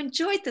if you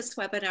enjoyed this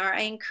webinar,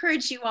 I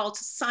encourage you all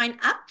to sign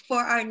up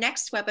for our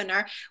next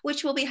webinar,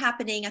 which will be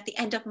happening at the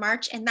end of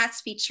March, and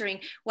that's featuring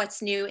what's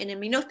new in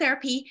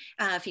immunotherapy,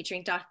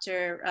 featuring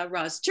Dr.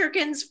 Roz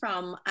Juergens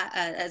from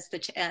as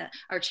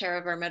our chair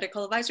of our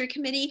medical advisory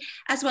committee,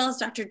 as well as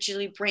Dr.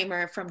 Julie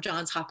Bramer from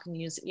Johns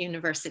Hopkins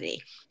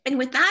University. And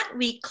with that,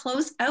 we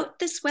close out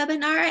this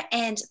webinar,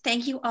 and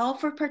thank you all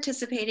for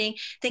participating.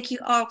 Thank you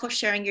all for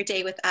sharing your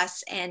day with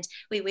us, and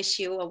we wish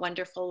you a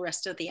wonderful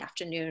rest of the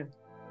afternoon.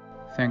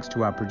 Thanks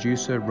to our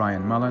producer,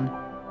 Ryan Mullen.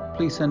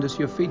 Please send us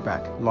your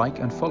feedback, like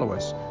and follow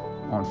us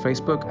on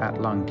Facebook at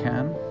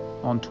LungCan,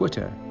 on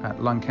Twitter at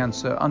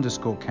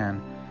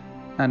lungcancer_can,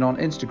 and on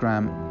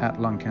Instagram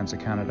at Lung Cancer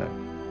Canada.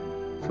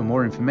 For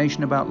more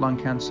information about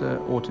lung cancer,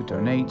 or to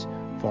donate,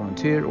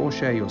 volunteer, or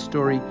share your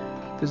story,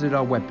 visit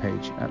our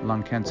webpage at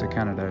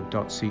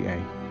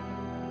lungcancercanada.ca.